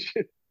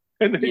altercation,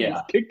 and they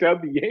just kicked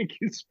out the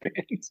Yankees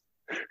fans.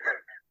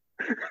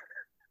 Well,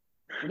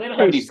 they don't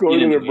have any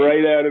escorted them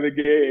right out of the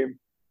game.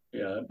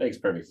 Yeah, that makes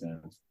perfect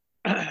sense.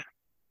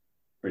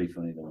 Pretty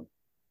funny though.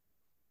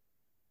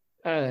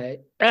 All right,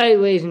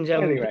 ladies and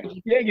gentlemen.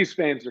 Anyway, Yankees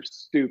fans are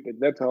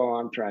stupid. That's all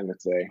I'm trying to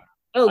say.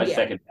 I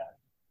second that.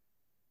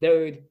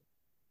 Dude.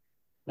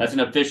 That's an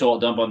official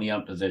dump on the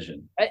ump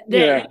position.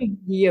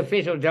 The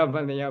official dump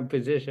on the ump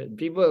position.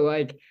 People are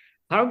like,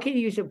 how can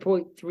you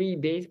support 3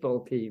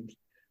 baseball teams?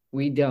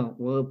 We don't.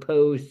 We're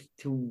opposed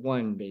to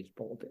 1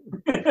 baseball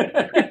team.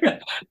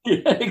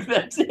 Yeah,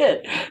 that's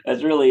it.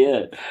 That's really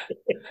it.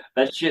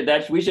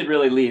 We should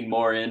really lean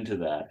more into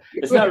that.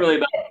 It's not really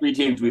about 3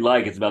 teams we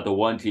like. It's about the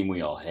 1 team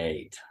we all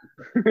hate.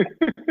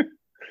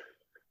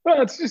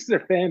 Well, it's just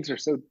their fans are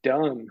so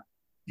dumb.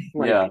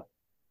 They don't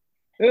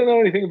know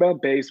anything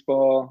about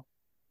baseball.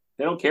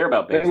 They don't care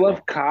about baseball. They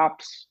love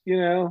cops,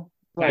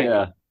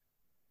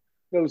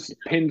 those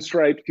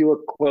pinstripes. You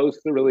look close,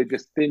 they're really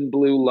just thin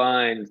blue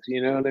lines.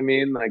 You know what I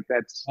mean? Like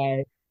that's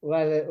a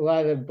lot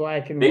of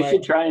black and white. They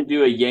should try and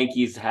do a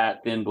Yankees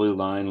hat, thin blue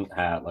line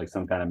hat, like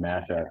some kind of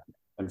mashup.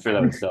 I'm sure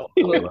that would sell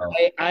really well.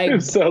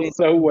 It sells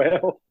so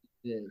well.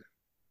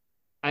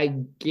 I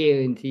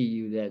guarantee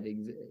you that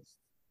exists.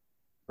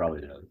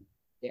 Probably does.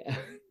 Yeah.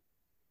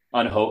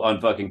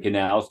 On fucking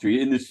Canal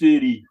Street in the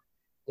city.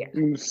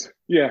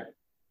 Yeah.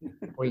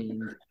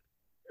 Queens.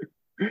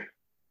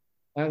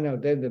 I don't know.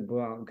 They're the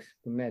Bronx.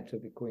 The Mets are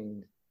the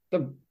Queens.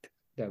 Now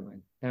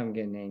I'm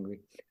getting angry.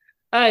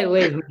 All right,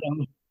 ladies and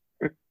gentlemen.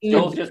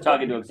 Joel's just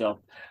talking to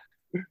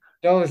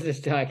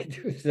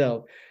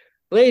himself.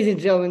 Ladies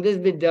and gentlemen, this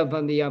has been Dump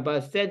on the Ump,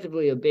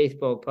 ostensibly a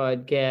baseball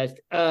podcast.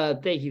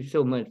 Thank you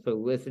so much for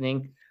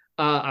listening.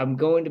 I'm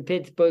going to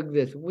Pittsburgh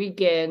this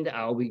weekend.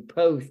 I'll be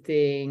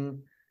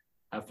posting.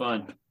 Have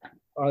fun.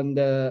 On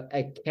the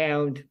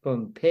account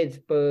from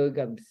Pittsburgh.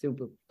 I'm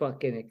super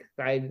fucking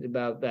excited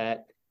about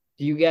that.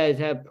 Do you guys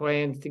have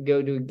plans to go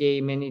to a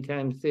game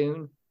anytime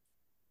soon?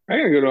 I'm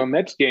going to go to a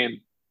Mets game.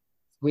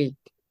 Sweet.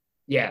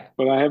 Yeah.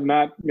 But I have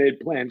not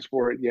made plans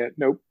for it yet.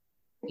 Nope.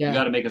 Yeah. You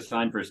got to make a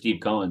sign for Steve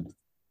Cohen.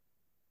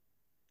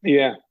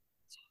 Yeah.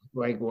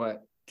 Like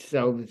what?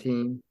 Sell the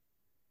team?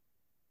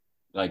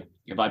 Like,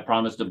 if I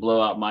promise to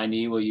blow out my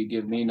knee, will you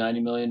give me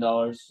 $90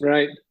 million?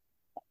 Right.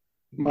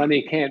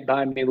 Money can't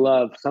buy me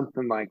love.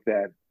 Something like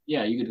that.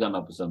 Yeah, you could come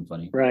up with something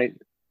funny. Right.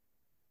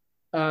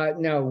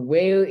 No,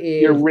 where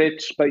is... You're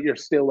rich, but you're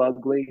still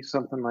ugly.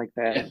 Something like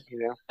that,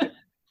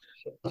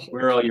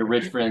 Where are all your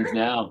rich friends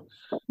now?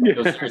 Yeah.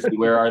 No, seriously,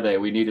 where are they?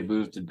 We need a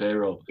boost in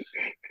payroll.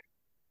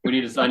 We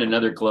need to sign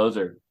another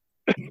closer.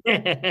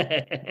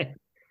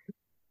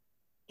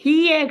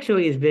 He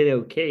actually has been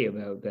okay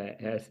about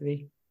that, hasn't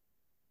he?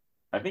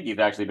 I think he's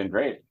actually been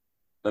great.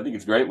 I think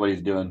it's great what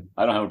he's doing.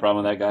 I don't have a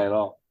problem with that guy at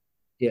all.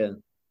 Yeah.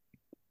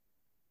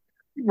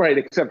 Right,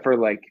 except for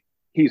like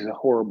he's a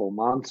horrible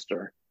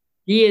monster.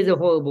 He is a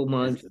horrible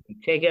monster.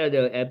 Check out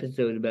the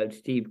episode about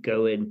Steve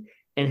Cohen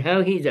and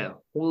how he's a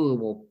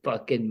horrible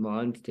fucking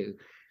monster.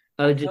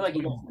 I feel like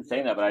you guys have been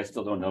saying that, but I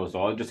still don't know.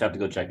 So I'll just have to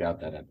go check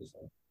out that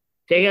episode.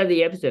 Check out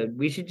the episode.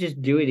 We should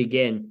just do it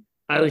again.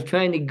 I was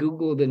trying to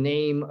Google the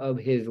name of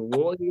his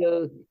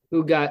lawyer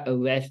who got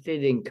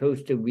arrested in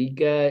Costa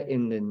Rica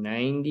in the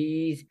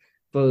 90s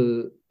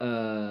for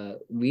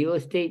real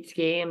estate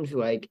scams.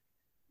 Like,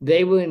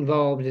 they were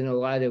involved in a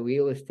lot of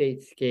real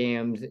estate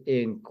scams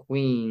in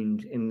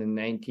Queens in the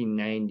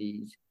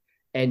 1990s.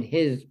 And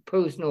his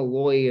personal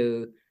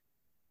lawyer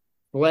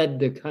fled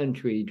the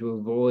country to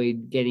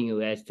avoid getting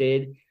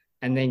arrested,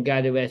 and then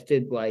got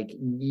arrested like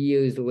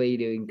years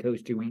later in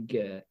Costa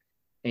Rica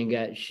and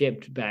got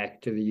shipped back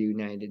to the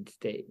United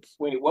States.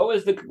 Wait, what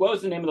was the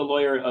name of the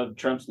lawyer of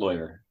Trump's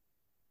lawyer?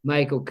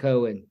 Michael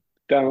Cohen.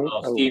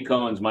 Steve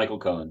Cohen's Michael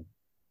Cohen.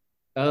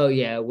 Oh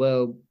yeah,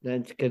 well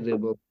that's because they're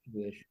both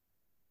Jewish.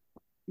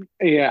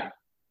 Yeah.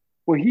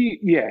 Well,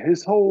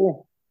 his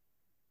whole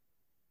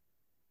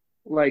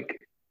like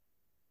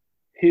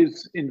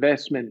his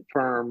investment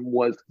firm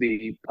was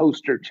the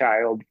poster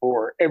child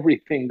for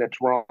everything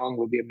that's wrong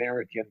with the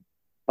American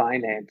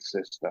finance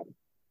system.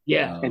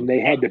 Yeah. And they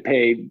had to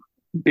pay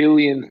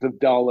billions of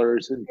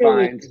dollars in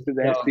fines to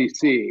the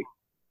SEC.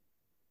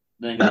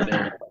 Then got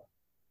banned.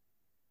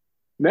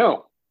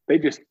 No,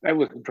 that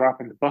was a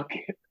drop in the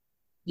bucket.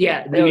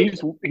 Yeah, no, and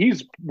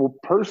he's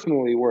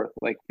personally worth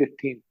like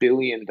 $15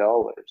 billion.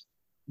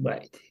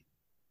 Right.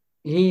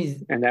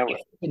 He's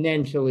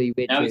exponentially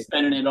richer. Now he's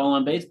spending it all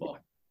on baseball.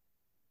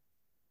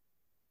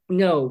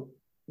 No,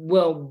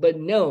 well, but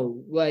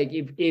no, like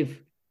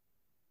if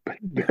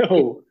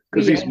no,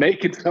 because he's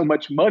making so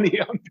much money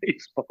on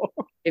baseball.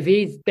 If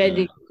he's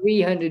spending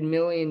 $300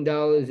 million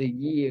a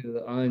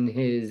year on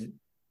his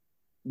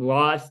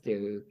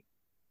roster,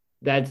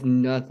 that's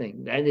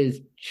nothing. That is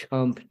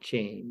chump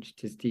change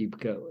to Steve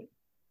Cohen.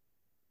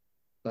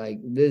 Like,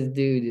 this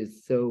dude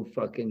is so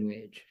fucking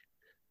rich.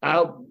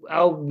 I'm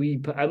gonna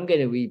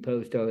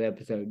repost our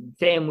episode.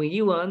 Sam, were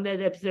you on that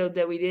episode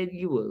that we did?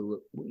 You were.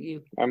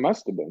 I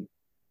must have been.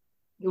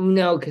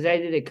 No, because I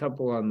did a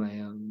couple on my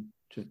own.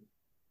 Just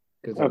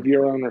of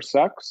Your Owner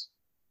Sucks.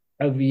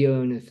 Of Your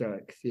Owner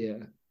Sucks,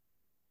 yeah.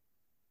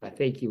 I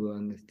think you were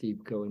on the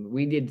Steve Cohen.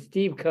 We did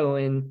Steve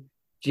Cohen,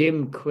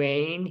 Jim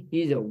Crane.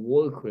 He's a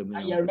war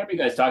criminal. Yeah, I remember you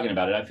guys talking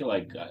about it. I feel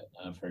like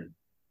I've heard.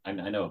 I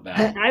know about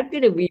it. I'm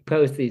going to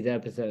repost these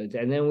episodes,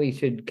 and then we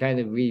should kind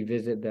of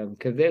revisit them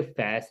because they're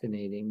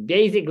fascinating.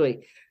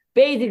 Basically,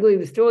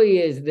 the story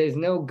is there's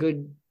no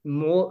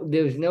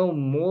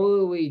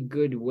morally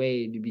good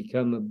way to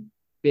become a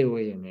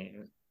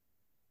billionaire.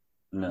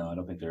 No, I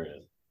don't think there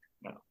is.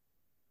 No.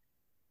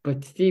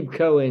 But Steve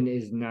Cohen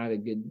is not a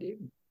good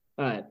dude.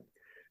 All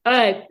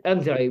right.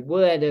 I'm sorry.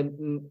 We're at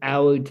an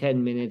hour,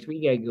 10 minutes.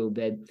 We got to go to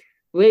bed.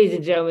 Ladies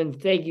and gentlemen,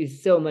 thank you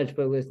so much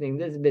for listening.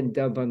 This has been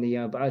Dump on the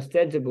Ump,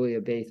 ostensibly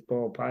a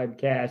baseball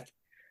podcast.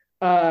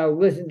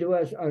 Listen to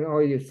us on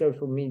all your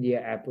social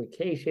media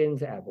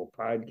applications, Apple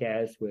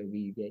Podcasts, wherever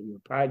you get your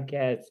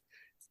podcasts,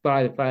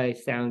 Spotify,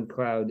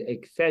 SoundCloud,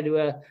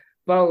 etc.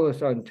 Follow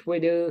us on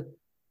Twitter,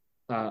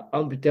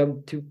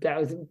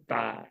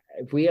 UmpDump2005.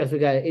 We also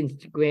got an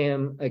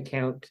Instagram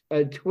account,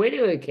 a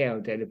Twitter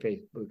account, and a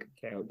Facebook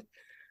account.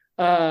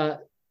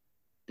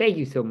 Thank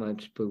you so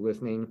much for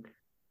listening.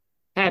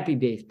 Happy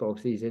baseball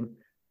season.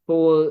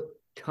 For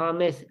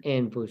Thomas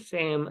and for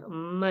Sam,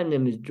 my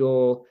name is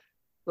Joel.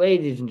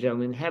 Ladies and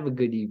gentlemen, have a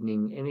good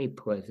evening and a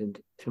pleasant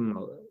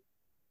tomorrow.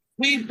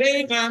 We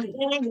babe, I'm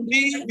going to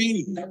leave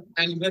you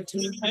and the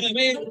time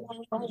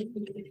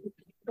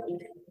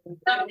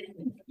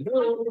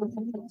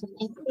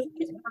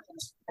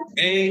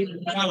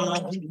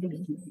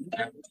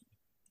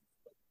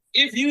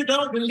if you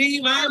don't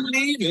believe I'm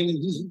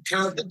leaving,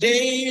 count the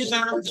days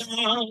I'm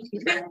gone.